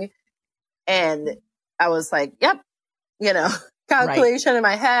Fung. And I was like, yep, calculation in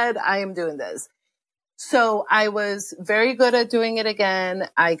my head. I am doing this. So I was very good at doing it again.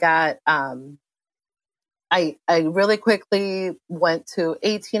 I got, I really quickly went to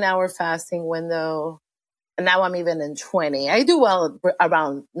 18-hour fasting window. And now I'm even in 20. I do well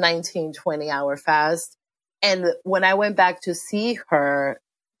around 19, 20-hour fast. And when I went back to see her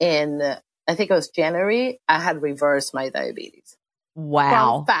in, I think it was January, I had reversed my diabetes.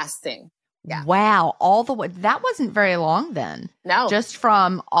 Wow. From fasting. Yeah. Wow. All the way. That wasn't very long then. No. Just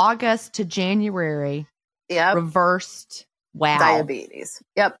from August to January. Yep. Reversed. Wow. Diabetes.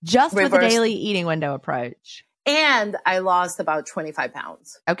 Yep. Just reversed. With the daily eating window approach. And I lost about 25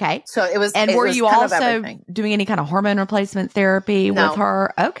 pounds. Okay. So it was. And were you also doing any kind of hormone replacement therapy with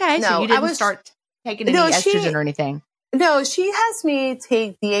her? Okay. No, so you didn't start taking any estrogen or anything? No, she has me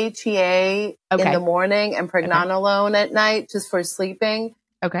take DHEA in the morning and pregnenolone at night just for sleeping.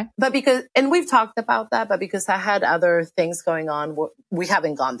 Okay. But and we've talked about that, but because I had other things going on, we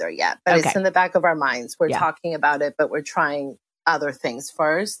haven't gone there yet. But it's in the back of our minds. We're talking about it, but we're trying other things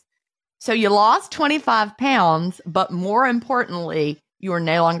first. So you lost 25 pounds, but more importantly, you are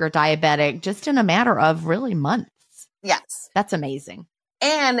no longer diabetic just in a matter of really months. Yes. That's amazing.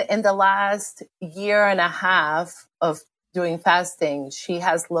 And in the last year and a half of doing fasting, she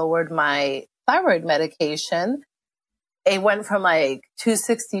has lowered my thyroid medication. It went from like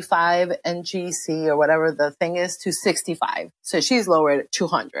 265 NGC or whatever the thing is to 65. So she's lowered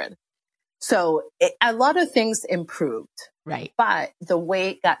 200. So a lot of things improved. Right. But the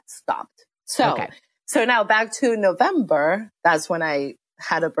weight got stopped. So now back to November, that's when I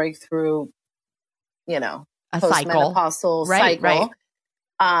had a breakthrough, a postmenopausal cycle.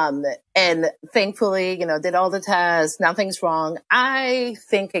 Right. And thankfully, did all the tests, nothing's wrong. I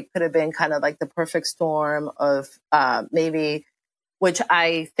think it could have been kind of like the perfect storm of, maybe, which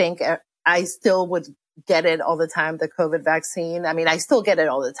I think I still would get it all the time, the COVID vaccine. I mean, I still get it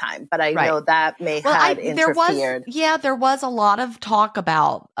all the time, but I know that had interfered. There was a lot of talk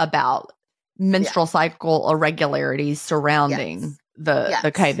about menstrual cycle irregularities surrounding the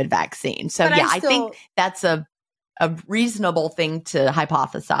COVID vaccine. So but I think that's a reasonable thing to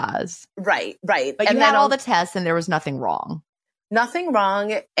hypothesize. Right. But you had all the tests and there was nothing wrong. Nothing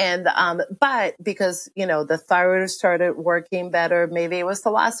wrong. And, but because, the thyroid started working better, maybe it was the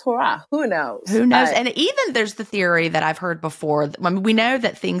last hurrah. Who knows? And even there's the theory that I've heard before. I mean, we know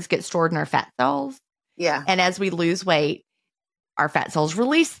that things get stored in our fat cells. Yeah. And as we lose weight, our fat cells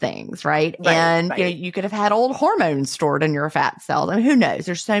release things, right? And you could have had old hormones stored in your fat cells. I mean, who knows?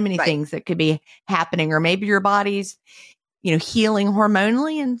 There's so many things that could be happening, or maybe your body's, healing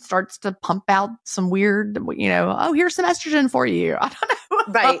hormonally and starts to pump out some weird, here's some estrogen for you. I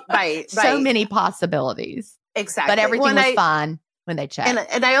don't know. Right. So many possibilities. Exactly. But everything was fine when they checked.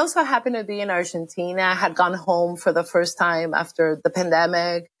 And I also happened to be in Argentina. I had gone home for the first time after the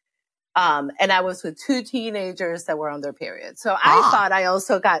pandemic. And I was with two teenagers that were on their period. So I thought I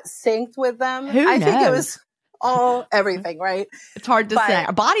also got synced with them. I think it was everything, right? It's hard to say.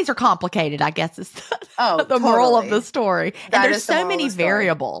 Our bodies are complicated, I guess is the moral of the story. And there's so many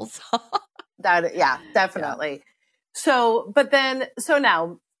variables. Definitely. Yeah. So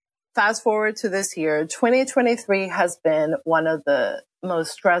now fast forward to this year, 2023 has been one of the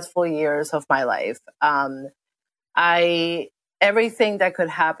most stressful years of my life. Everything that could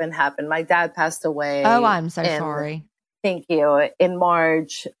happen happened. My dad passed away. Oh, I'm so sorry. Thank you. In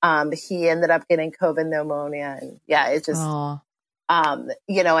March, he ended up getting COVID pneumonia. And it just,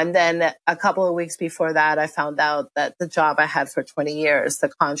 and then a couple of weeks before that, I found out that the job I had for 20 years, the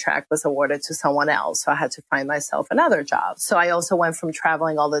contract was awarded to someone else. So I had to find myself another job. So I also went from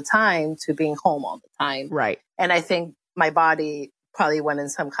traveling all the time to being home all the time. Right. And I think my body probably went in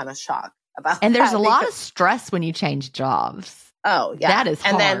some kind of shock. about And there's that a lot of stress when you change jobs. Oh, yeah. That is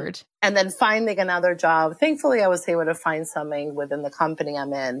hard. And then finding another job. Thankfully, I was able to find something within the company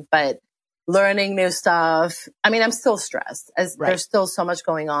I'm in, but learning new stuff. I mean, I'm still stressed as there's still so much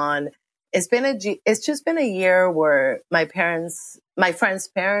going on. It's just been a year where my friends'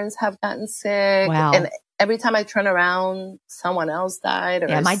 parents have gotten sick. Wow. And every time I turn around, someone else died or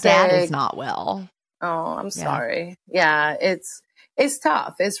yeah, my sick. dad is not well. Oh, I'm sorry. Yeah, it's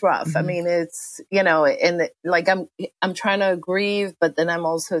tough. It's rough. Mm-hmm. I mean, it's, and like I'm trying to grieve, but then I'm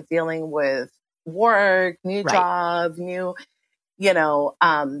also dealing with work, new job,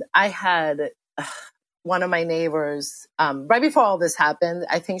 I had one of my neighbors, right before all this happened.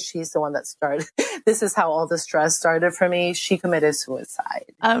 I think she's the one that started. This is how all the stress started for me. She committed suicide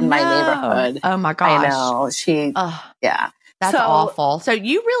in my neighborhood. Oh my gosh. I know. Yeah. That's awful. So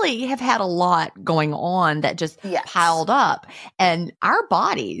you really have had a lot going on that just piled up. And our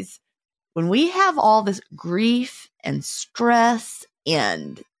bodies, when we have all this grief and stress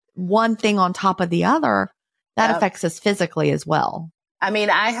and one thing on top of the other, that affects us physically as well. I mean,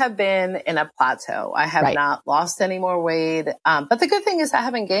 I have been in a plateau. I have not lost any more weight. But the good thing is I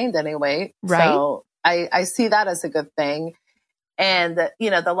haven't gained any weight. Right. So I see that as a good thing. And,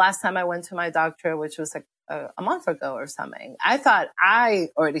 the last time I went to my doctor, which was a month ago or something, I thought I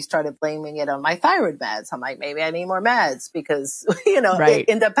already started blaming it on my thyroid meds. I'm like, maybe I need more meds because, in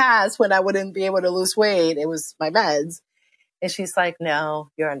the past when I wouldn't be able to lose weight, it was my meds. And she's like,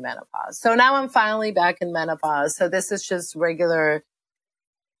 no, you're in menopause. So now I'm finally back in menopause. So this is just regular,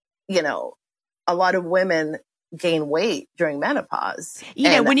 a lot of women gain weight during menopause.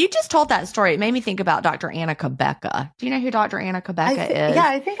 When you just told that story, it made me think about Dr. Anna Kabecka. Do you know who Dr. Anna Kabecka is? Yeah,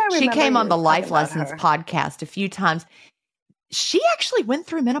 I think I remember. She came on the Life Lessons podcast a few times. She actually went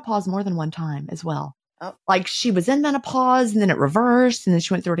through menopause more than one time as well. Oh. Like she was in menopause and then it reversed and then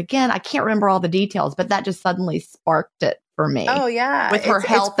she went through it again. I can't remember all the details, but that just suddenly sparked it for me. Oh, yeah. With her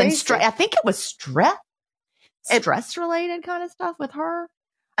health and stress. I think it was stress related kind of stuff with her.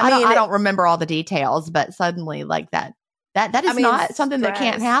 I don't remember all the details, but suddenly like that is not something that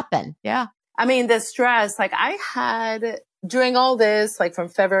can't happen. Yeah. I mean, the stress, like I had during all this, like from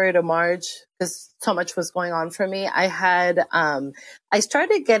February to March, because so much was going on for me, I had, I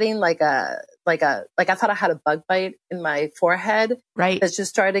started getting like I thought I had a bug bite in my forehead. Right. That just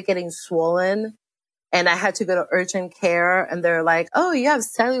started getting swollen. And I had to go to urgent care and they're like, oh, you have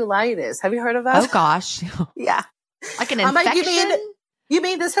cellulitis. Have you heard of that? Oh gosh. Yeah. Like an infection? I'm like, you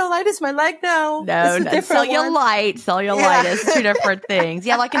mean the cellulitis? My leg? No. Cellulitis, two different things.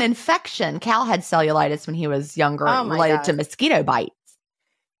 Yeah, like an infection. Cal had cellulitis when he was younger related to mosquito bites.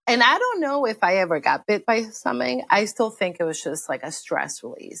 And I don't know if I ever got bit by something. I still think it was just like a stress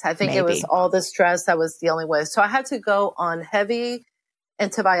release. I think it was all the stress I was dealing with. So I had to go on heavy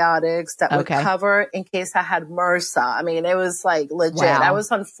antibiotics that would cover in case I had MRSA. I mean, it was like legit. Wow. I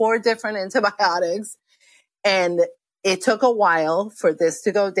was on 4 different antibiotics and it took a while for this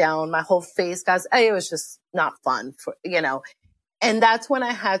to go down. My whole face it was just not fun and that's when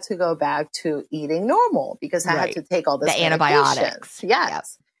I had to go back to eating normal because I had to take all this antibiotics. Yes. Yep.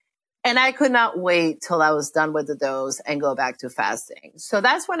 And I could not wait till I was done with the dose and go back to fasting. So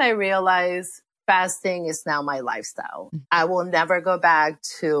that's when I realized fasting is now my lifestyle. I will never go back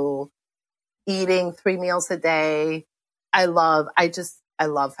to eating 3 meals a day. I love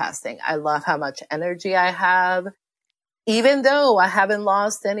fasting. I love how much energy I have. Even though I haven't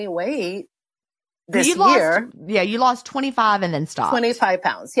lost any weight this year. You lost 25 and then stopped. 25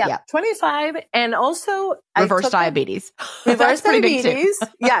 pounds. Yeah. 25. And also reverse diabetes. Reverse diabetes.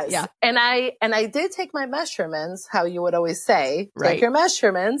 Yes. Yeah. And I did take my measurements, how you would always say, right. Take your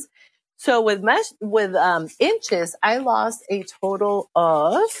measurements. So with inches, I lost a total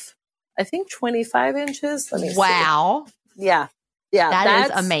of, I think 25 inches. Let me see. Wow. Yeah. Yeah.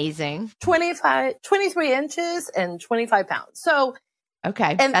 That is amazing. 23 inches and 25 pounds. So,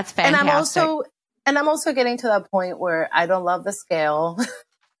 okay. That's fantastic. And I'm also getting to that point where I don't love the scale.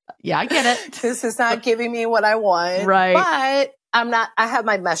 Yeah, I get it. This is not giving me what I want. Right. But I have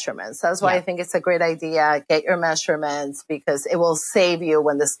my measurements. That's why I think it's a great idea. Get your measurements because it will save you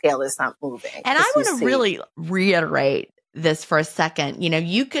when the scale is not moving. And I want to really reiterate this for a second.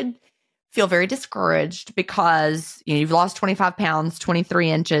 You could feel very discouraged because you've lost 25 pounds, 23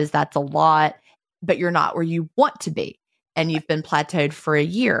 inches. That's a lot, but you're not where you want to be. And you've been plateaued for a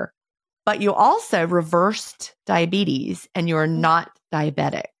year, but you also reversed diabetes and you're not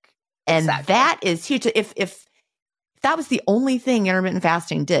diabetic. And that is huge. If that was the only thing intermittent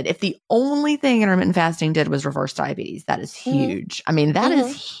fasting did, if the only thing intermittent fasting did was reverse diabetes, that is huge. I mean, that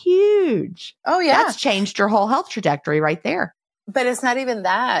is huge. Oh yeah. That's changed your whole health trajectory right there. But it's not even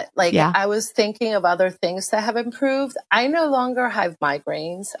that. Like, Yeah. I was thinking of other things that have improved. I no longer have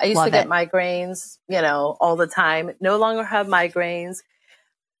migraines. I used to get migraines, all the time. No longer have migraines.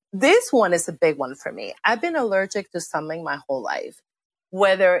 This one is a big one for me. I've been allergic to something my whole life,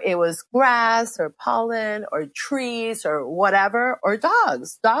 whether it was grass or pollen or trees or whatever, or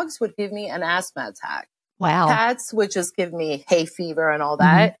dogs. Dogs would give me an asthma attack. Wow. Cats would just give me hay fever and all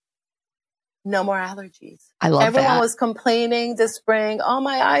that. No more allergies. I love Everyone that. was complaining this spring, oh,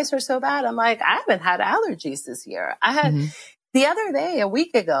 my eyes are so bad. I'm like, I haven't had allergies this year. I had the other day, a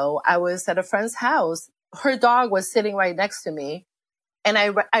week ago, I was at a friend's house. Her dog was sitting right next to me. And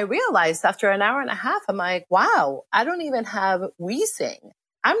I realized after an hour and a half, I'm like, wow, I don't even have wheezing.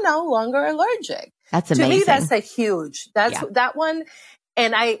 I'm no longer allergic. That's amazing. To me, that's that one.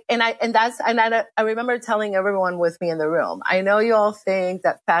 And I remember telling everyone with me in the room, I know you all think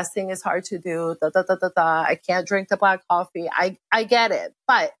that fasting is hard to do. I can't drink the black coffee. I get it,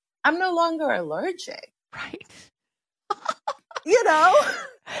 but I'm no longer allergic. Right.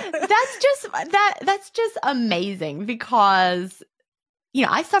 That's just amazing because,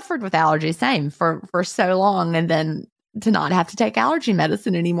 I suffered with allergies, same for so long. And then to not have to take allergy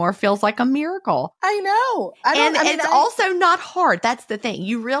medicine anymore feels like a miracle. I know. It's also not hard. That's the thing.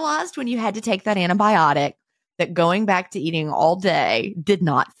 You realized when you had to take that antibiotic that going back to eating all day did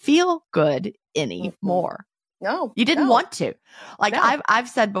not feel good anymore. No. You didn't want to. Like I've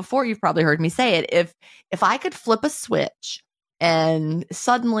said before, you've probably heard me say it. If I could flip a switch and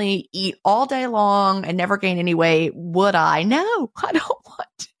suddenly eat all day long and never gain any weight, would I? No, I don't want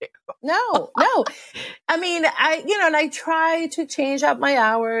to. No. I mean, and I try to change up my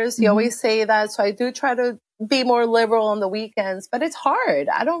hours. You always say that. So I do try to be more liberal on the weekends, but it's hard.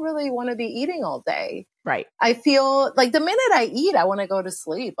 I don't really want to be eating all day. Right. I feel like the minute I eat, I want to go to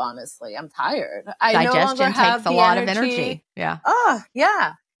sleep. Honestly, I'm tired. Digestion takes a lot of energy. Yeah. Oh,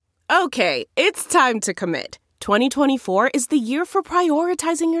 yeah. Okay, it's time to commit. 2024 is the year for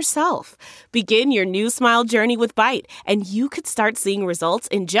prioritizing yourself. Begin your new smile journey with Byte, and you could start seeing results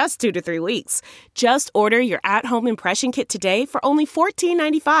in just 2 to 3 weeks. Just order your at-home impression kit today for only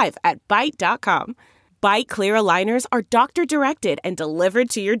 $14.95 at Byte.com. Byte Clear aligners are doctor-directed and delivered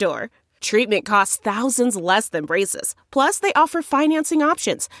to your door. Treatment costs thousands less than braces. Plus, they offer financing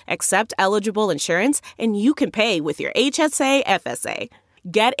options, accept eligible insurance, and you can pay with your HSA FSA.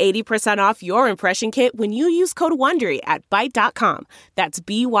 Get 80% off your impression kit when you use code WONDERY at Byte.com. That's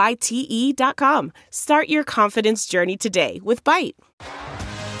BYTE.com. Start your confidence journey today with Byte.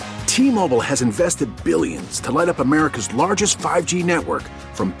 T-Mobile has invested billions to light up America's largest 5G network,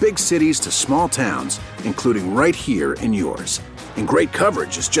 from big cities to small towns, including right here in yours. And great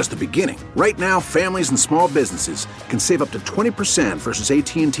coverage is just the beginning. Right now, families and small businesses can save up to 20% versus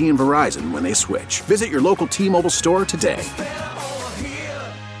AT&T and Verizon when they switch. Visit your local T-Mobile store today.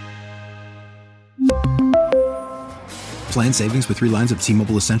 Plan savings with 3 lines of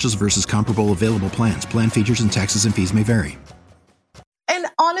T-Mobile Essentials versus comparable available plans. Plan features and taxes and fees may vary. And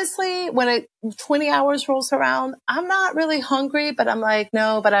honestly, when 20 hours rolls around, I'm not really hungry, but I'm like,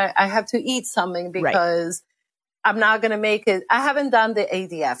 no, but I have to eat something because I'm not going to make it. I haven't done the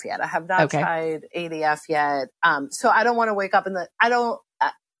ADF yet. I have not tried ADF yet. So I don't want to wake up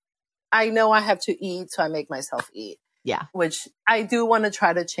I know I have to eat, so I make myself eat. Yeah. Which I do want to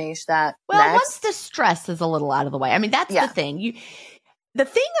try to change that. Well, next. Once the stress is a little out of the way. I mean, that's the thing. The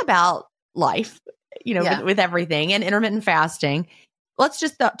thing about life, with everything and intermittent fasting, let's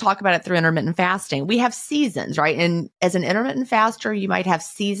just talk about it through intermittent fasting. We have seasons, right? And as an intermittent faster, you might have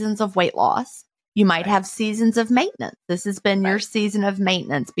seasons of weight loss. You might have seasons of maintenance. This has been your season of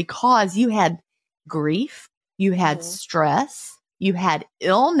maintenance because you had grief, you had stress, you had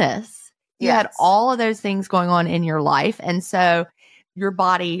illness. You had all of those things going on in your life. And so your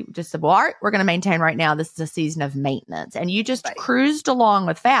body just said, well, all right, we're going to maintain right now. This is a season of maintenance. And you just cruised along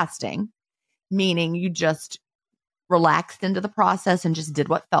with fasting, meaning you just relaxed into the process and just did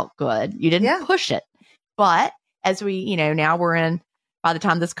what felt good. You didn't push it. But as we, now we're in, by the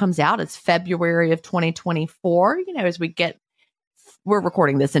time this comes out, it's February of 2024, as we're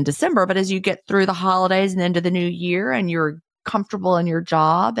recording this in December, but as you get through the holidays and into the new year and you're comfortable in your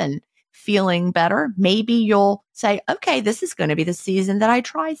job and feeling better, maybe you'll say, okay, this is going to be the season that I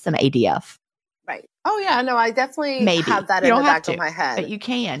try some ADF. Right. Oh, yeah. No, I definitely have that in the back of my head. But you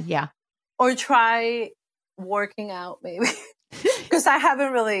can, Or try working out, maybe. Because I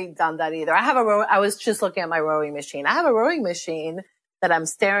haven't really done that either. I was just looking at my rowing machine. I have a rowing machine that I'm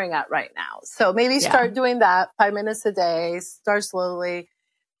staring at right now. So maybe start doing that 5 minutes a day, start slowly.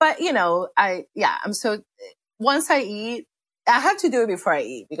 But, once I eat, I have to do it before I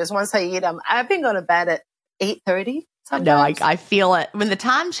eat because once I eat, I've been going to bed at 8:30 sometimes. No, I feel it. When the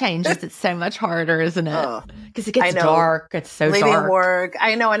time changes, it's so much harder, isn't it? Because it gets dark. It's so leaving dark. work.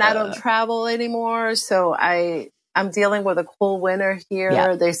 I know, and I don't travel anymore, so I'm dealing with a cool winter here.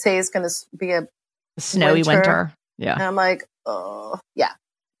 Yeah. They say it's going to be a snowy winter. Yeah. And I'm like, oh, yeah.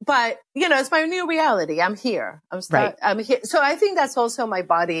 But, it's my new reality. I'm here. I'm here. So I think that's also my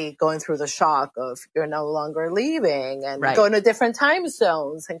body going through the shock of you're no longer leaving and going to different time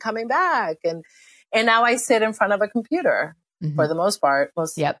zones and coming back. And now I sit in front of a computer for the most part,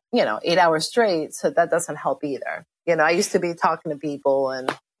 8 hours straight. So that doesn't help either. I used to be talking to people and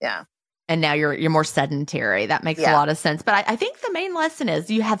And now you're more sedentary. That makes a lot of sense. But I think the main lesson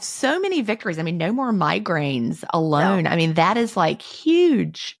is you have so many victories. I mean, no more migraines alone. No. I mean, that is like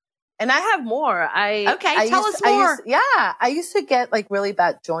huge. And I have more. Tell us more. I used to get like really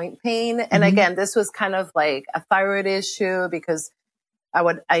bad joint pain. And again, this was kind of like a thyroid issue because I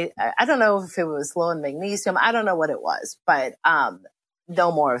don't know if it was low in magnesium. I don't know what it was, but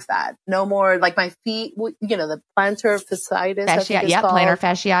no more of that. No more like my feet, the plantar fasciitis. Plantar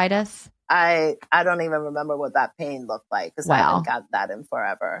fasciitis. I don't even remember what that pain looked like because I haven't got that in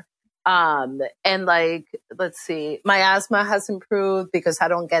forever. And like, let's see, my asthma has improved because I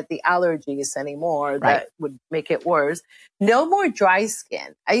don't get the allergies anymore that would make it worse. No more dry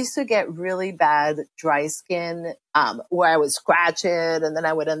skin. I used to get really bad dry skin, where I would scratch it and then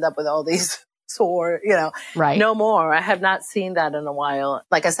I would end up with all these sore, no more. I have not seen that in a while.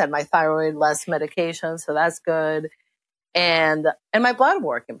 Like I said, my thyroid, less medication. So that's good. And my blood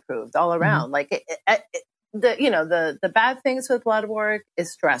work improved all around. Like the bad things with blood work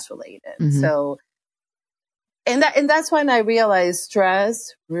is stress related. So, and that's when I realized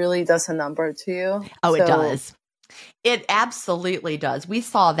stress really does a number to you. Oh, it does. It absolutely does. We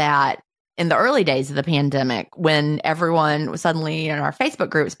saw that in the early days of the pandemic when everyone was suddenly in our Facebook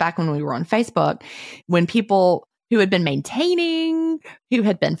groups, back when we were on Facebook, when people who had been maintaining, who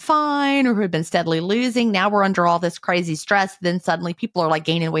had been fine, or who had been steadily losing, now we're under all this crazy stress. Then suddenly people are like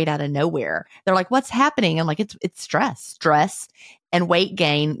gaining weight out of nowhere. They're like, what's happening? I'm like, it's stress and weight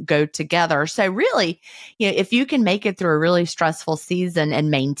gain go together. So really, if you can make it through a really stressful season and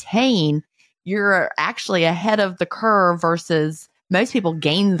maintain, you're actually ahead of the curve versus most people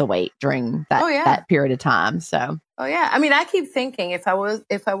gain the weight during that period of time. So. Oh yeah. I mean, I keep thinking if I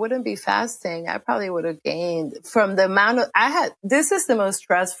wouldn't be fasting, I probably would have gained from the amount of, this is the most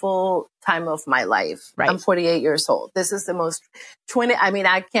stressful time of my life. Right. I'm 48 years old. This is the most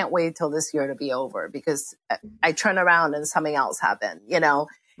I can't wait till this year to be over because I turn around and something else happened,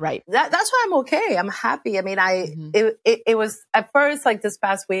 Right. That's why I'm okay. I'm happy. I mean, it was at first like this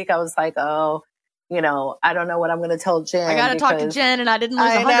past week, I was like, oh, I don't know what I'm going to tell Jen. I got to talk to Jen and I didn't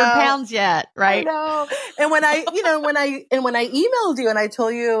lose 100 pounds yet. Right. I know. And when I emailed you and I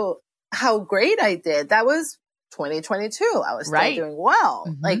told you how great I did, that was 2022. I was still doing well.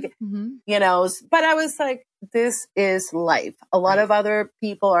 But I was like, this is life. A lot of other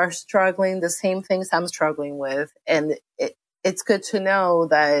people are struggling the same things I'm struggling with. And it's good to know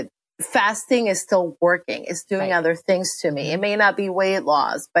that fasting is still working. It's doing other things to me. It may not be weight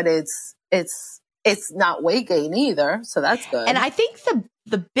loss, but it's not weight gain either. So that's good. And I think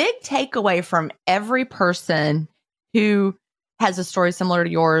the big takeaway from every person who has a story similar to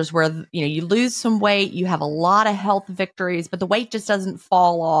yours where, you lose some weight, you have a lot of health victories, but the weight just doesn't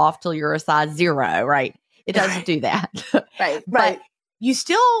fall off till you're a size 0, right? It doesn't do that. Right. But you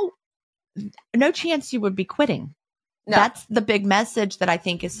still, no chance you would be quitting. No. That's the big message that I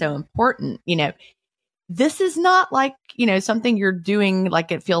think is so important. This is not like, something you're doing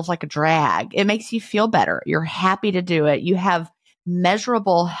like it feels like a drag. It makes you feel better. You're happy to do it. You have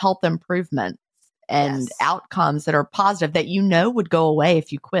measurable health improvements and outcomes that are positive that would go away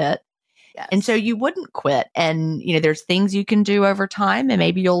if you quit. Yes. And so you wouldn't quit. And, there's things you can do over time and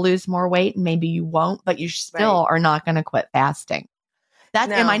maybe you'll lose more weight and maybe you won't, but you still are not going to quit fasting.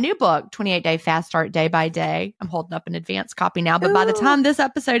 That's in my new book, 28-Day Fast Start Day by Day. I'm holding up an advanced copy now, but by the time this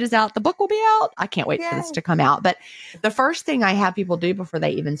episode is out, the book will be out. I can't wait for this to come out. But the first thing I have people do before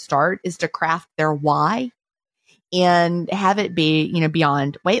they even start is to craft their why and have it be,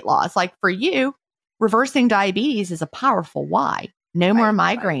 beyond weight loss. Like for you, reversing diabetes is a powerful why. No more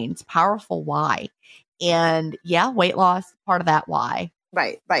migraines, powerful why. And weight loss, part of that why.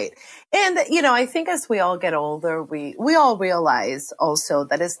 Right. And, I think as we all get older, we all realize also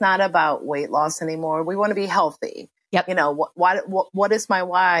that it's not about weight loss anymore. We want to be healthy. Yep. What is my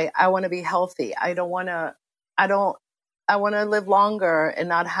why? I want to be healthy. I want to live longer and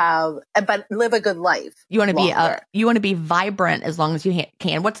but live a good life. You want to be vibrant as long as you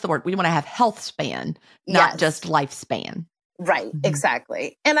can. What's the word? We want to have health span, not just lifespan. Right. Mm-hmm.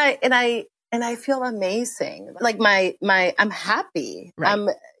 Exactly. And and I feel amazing. Like I'm happy. Right.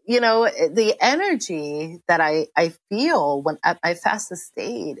 The energy that I feel when at my fastest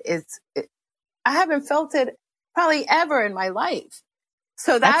state I haven't felt it probably ever in my life.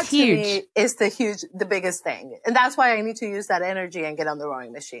 So that to huge. me is the biggest thing. And that's why I need to use that energy and get on the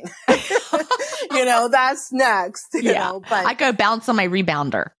rowing machine. That's next, but I go bounce on my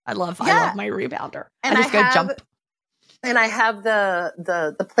rebounder. I love my rebounder. And I just go jump. And I have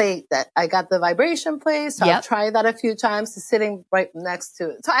the plate that I got the vibration plate. So I've tried that a few times, sitting right next to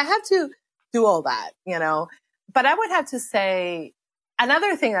it. So I have to do all that, but I would have to say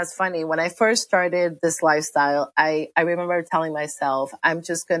another thing that's funny. When I first started this lifestyle, I remember telling myself,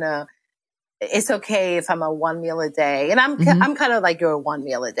 it's okay if I'm a one meal a day. And I'm kind of like you're a one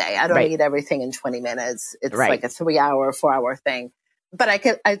meal a day. I don't eat everything in 20 minutes. It's like a 3-hour, 4-hour thing. But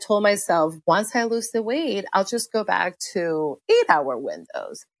I told myself, once I lose the weight, I'll just go back to 8-hour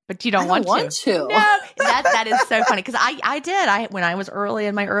windows. But you don't want to. No, that is so funny. Because I did. When I was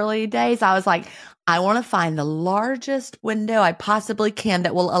in my early days, I was like, I want to find the largest window I possibly can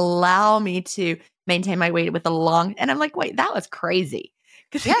that will allow me to maintain my weight with and I'm like, wait, that was crazy.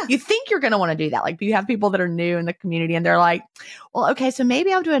 Because you think you're going to want to do that. Like, you have people that are new in the community and they're like, well, okay, so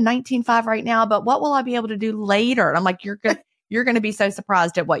maybe I'll do a 19.5 right now, but what will I be able to do later? And I'm like, you're going to be so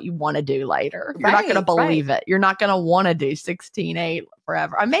surprised at what you want to do later. You're not going to believe it. You're not going to want to do 16.8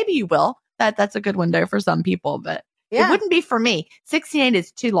 forever. Or maybe you will. That's a good window for some people, but it wouldn't be for me. 16.8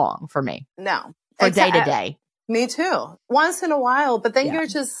 is too long for me. No. For day to day. Me too. Once in a while, but then you're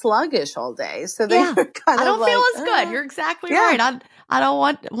just sluggish all day. So then you're kind of I don't feel as good. You're exactly right. I don't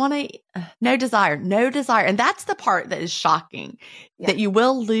want to, no desire. And that's the part that is shocking, that you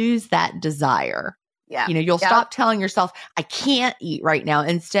will lose that desire. Yeah. You'll stop telling yourself, I can't eat right now.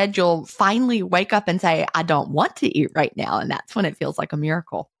 Instead, you'll finally wake up and say, I don't want to eat right now. And that's when it feels like a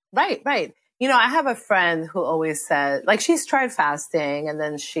miracle. Right. I have a friend who always said, like, she's tried fasting and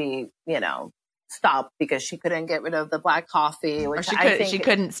then she, stopped because she couldn't get rid of the black coffee. Which she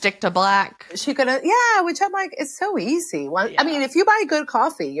couldn't stick to black. She couldn't. Yeah. Which I'm like, it's so easy. I mean, if you buy good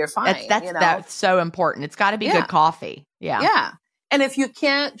coffee, you're fine. That's so important. It's got to be good coffee. Yeah. Yeah. And if you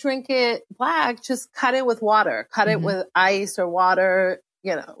can't drink it black, just cut it with water, cut it with ice or water,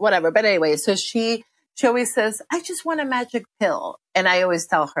 whatever. But anyway, so she always says, I just want a magic pill. And I always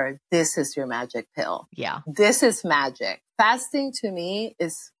tell her, this is your magic pill. Yeah. This is magic. Fasting to me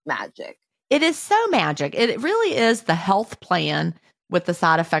is magic. It is so magic. It really is the health plan with the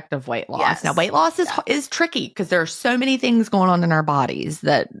side effect of weight loss. Yes. Now, weight loss is tricky because there are so many things going on in our bodies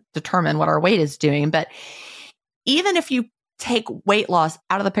that determine what our weight is doing. But even if you take weight loss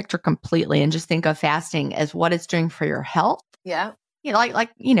out of the picture completely and just think of fasting as what it's doing for your health. Yeah.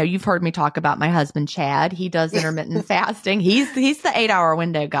 You've heard me talk about my husband, Chad. He does intermittent fasting. He's the 8-hour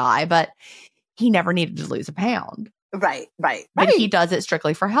window guy, but he never needed to lose a pound. Right. But he does it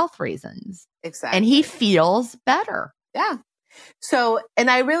strictly for health reasons. Exactly. And he feels better. Yeah. So, and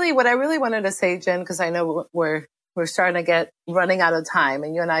what I really wanted to say, Jen, because I know we're starting to get running out of time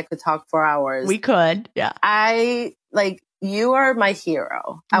and you and I could talk for hours. We could. Yeah. You are my hero.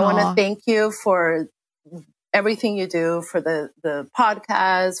 Aww. I want to thank you for everything you do, for the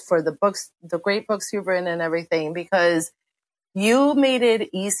podcast, for the books, the great books you've written and everything, because you made it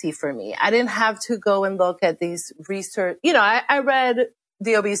easy for me. I didn't have to go and look at these research. I read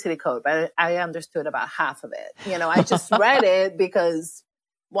the obesity code, but I understood about half of it. I just read it because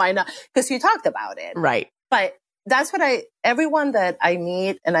why not? Because you talked about it. Right. But that's what everyone that I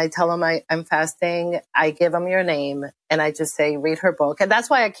meet and I tell them I'm fasting, I give them your name and I just say, read her book. And that's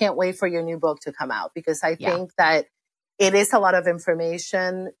why I can't wait for your new book to come out, because I think that it is a lot of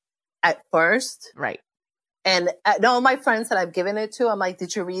information at first. Right. And all my friends that I've given it to, I'm like,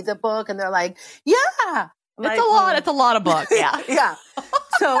 did you read the book? And they're like, yeah. It's a lot of books. Yeah. Yeah.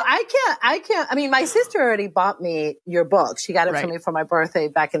 So I can't, I mean, my sister already bought me your book. She got it for me for my birthday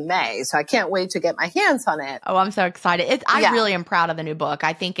back in May. So I can't wait to get my hands on it. Oh, I'm so excited. I really am proud of the new book.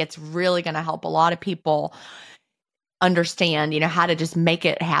 I think it's really going to help a lot of people understand, how to just make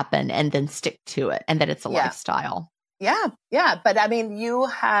it happen and then stick to it, and that it's a lifestyle. Yeah. Yeah. But I mean,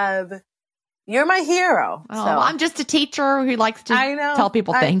 you're my hero. Oh, so. I'm just a teacher who likes to tell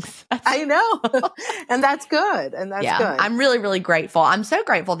people things. I know. And that's good. And that's good. I'm really, really grateful. I'm so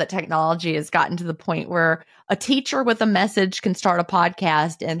grateful that technology has gotten to the point where a teacher with a message can start a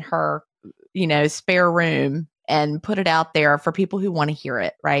podcast in her, spare room and put it out there for people who want to hear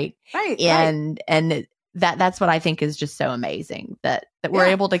it. Right. Right. And that's what I think is just so amazing, that we're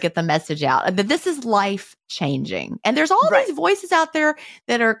able to get the message out, that this is life changing. And there's all these voices out there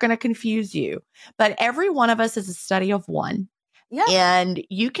that are going to confuse you, but every one of us is a study of one. Yeah. And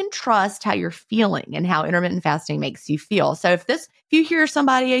you can trust how you're feeling and how intermittent fasting makes you feel. So if you hear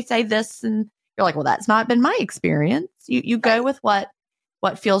somebody say this and you're like, well, that's not been my experience, you go with what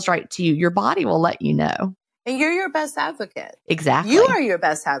feels right to you. Your body will let you know. And you're your best advocate. Exactly. You are your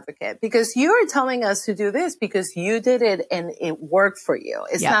best advocate because you are telling us to do this because you did it and it worked for you.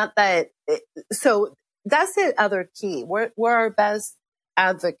 It's not that. So that's the other key. We're our best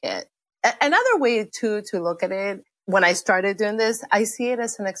advocate. Another way to look at it, when I started doing this, I see it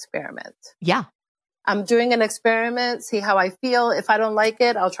as an experiment. Yeah. I'm doing an experiment, see how I feel. If I don't like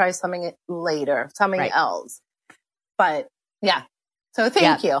it, I'll try something later, something else. But yeah. So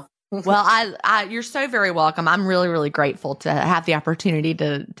thank you. Well, you're so very welcome. I'm really, really grateful to have the opportunity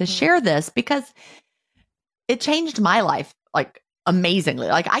to share this because it changed my life like amazingly.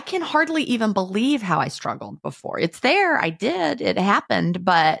 Like I can hardly even believe how I struggled before. It's there. I did. It happened,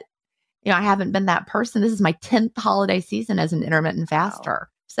 but I haven't been that person. This is my 10th holiday season as an intermittent faster.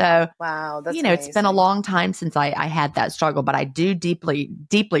 So, wow, that's it's been a long time since I had that struggle, but I do deeply,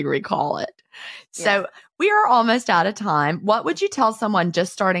 deeply recall it. So we are almost out of time. What would you tell someone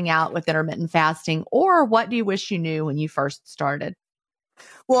just starting out with intermittent fasting, or what do you wish you knew when you first started?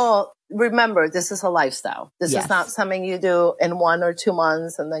 Well, remember, this is a lifestyle. This is not something you do in 1 or 2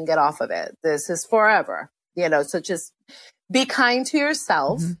 months and then get off of it. This is forever, so just be kind to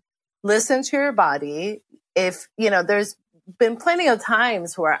yourself. Listen to your body. If, there's been plenty of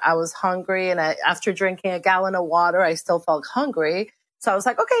times where I was hungry and after drinking a gallon of water, I still felt hungry. So I was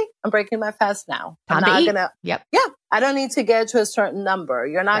like, okay, I'm breaking my fast now. I'm not going to, I don't need to get to a certain number.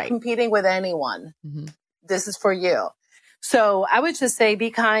 You're not competing with anyone. This is for you. So I would just say be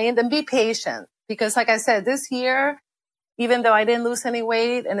kind and be patient because like I said, this year, even though I didn't lose any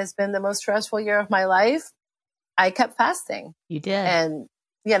weight and it's been the most stressful year of my life, I kept fasting. You did. And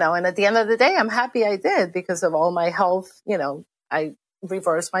and at the end of the day, I'm happy I did because of all my health. I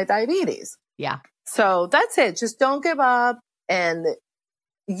reversed my diabetes. Yeah. So that's it. Just don't give up and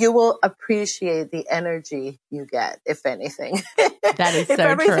you will appreciate the energy you get, if anything. That is if so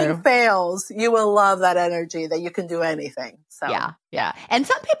everything true. fails, you will love that energy that you can do anything. So Yeah. And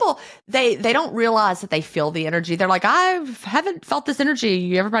some people, they don't realize that they feel the energy. They're like, I haven't felt this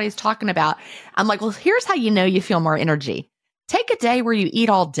energy everybody's talking about. I'm like, well, here's how you know you feel more energy. Take a day where you eat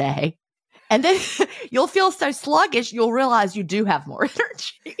all day. And then you'll feel so sluggish, you'll realize you do have more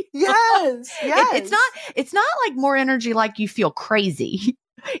energy. Yes. It's not like more energy like you feel crazy.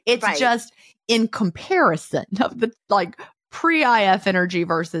 It's just in comparison of the like pre-IF energy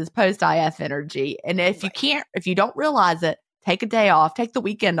versus post-IF energy. And if you don't realize it, take a day off, take the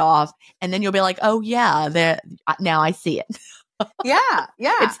weekend off, and then you'll be like, oh yeah, now I see it. Yeah.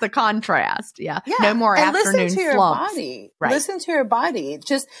 It's the contrast. Yeah. No more and afternoon listen to your slumps. body. Right. Listen to your body.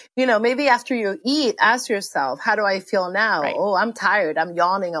 Just, maybe after you eat, ask yourself, how do I feel now? Right. Oh, I'm tired. I'm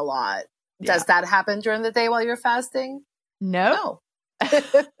yawning a lot. Yeah. Does that happen during the day while you're fasting? No.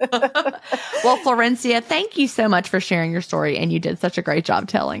 Well, Florencia, thank you so much for sharing your story. And you did such a great job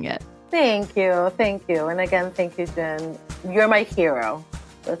telling it. Thank you. Thank you. And again, thank you, Jen. You're my hero.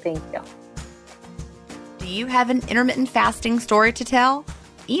 So thank you. Do you have an intermittent fasting story to tell?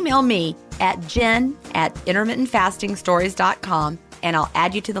 Email me at jen@intermittentfastingstories.com and I'll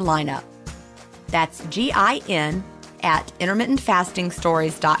add you to the lineup. That's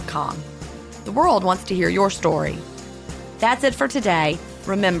GIN@intermittentfastingstories.com. The world wants to hear your story. That's it for today.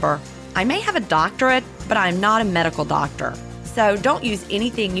 Remember, I may have a doctorate, but I'm not a medical doctor. So don't use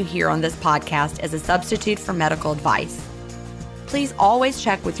anything you hear on this podcast as a substitute for medical advice. Please always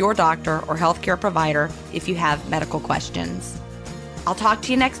check with your doctor or healthcare provider if you have medical questions. I'll talk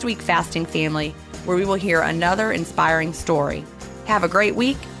to you next week, Fasting Family, where we will hear another inspiring story. Have a great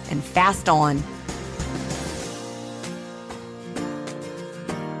week and fast on.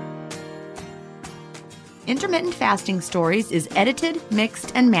 Intermittent Fasting Stories is edited,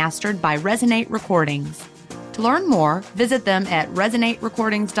 mixed, and mastered by Resonate Recordings. To learn more, visit them at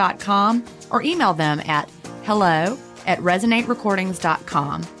resonaterecordings.com or email them at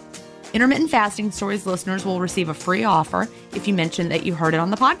hello@resonaterecordings.com. Intermittent Fasting Stories listeners will receive a free offer if you mention that you heard it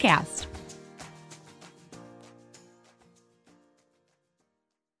on the podcast.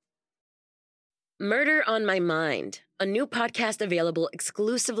 Murder on My Mind, a new podcast available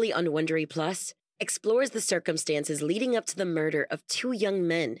exclusively on Wondery Plus, explores the circumstances leading up to the murder of 2 young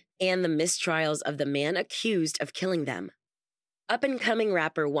men and the mistrials of the man accused of killing them. Up-and-coming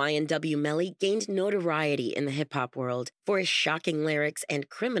rapper YNW Melly gained notoriety in the hip-hop world for his shocking lyrics and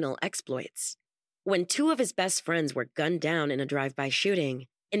criminal exploits. When 2 of his best friends were gunned down in a drive-by shooting,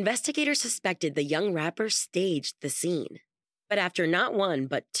 investigators suspected the young rapper staged the scene. But after not 1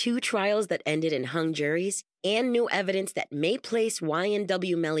 but 2 trials that ended in hung juries, and new evidence that may place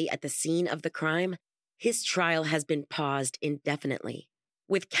YNW Melly at the scene of the crime, his trial has been paused indefinitely.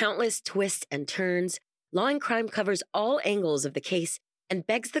 With countless twists and turns, Law and Crime covers all angles of the case and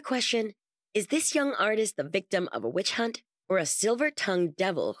begs the question, is this young artist the victim of a witch hunt or a silver-tongued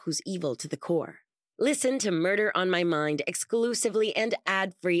devil who's evil to the core? Listen to Murder on My Mind exclusively and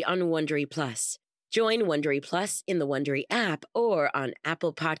ad-free on Wondery Plus. Join Wondery Plus in the Wondery app or on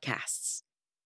Apple Podcasts.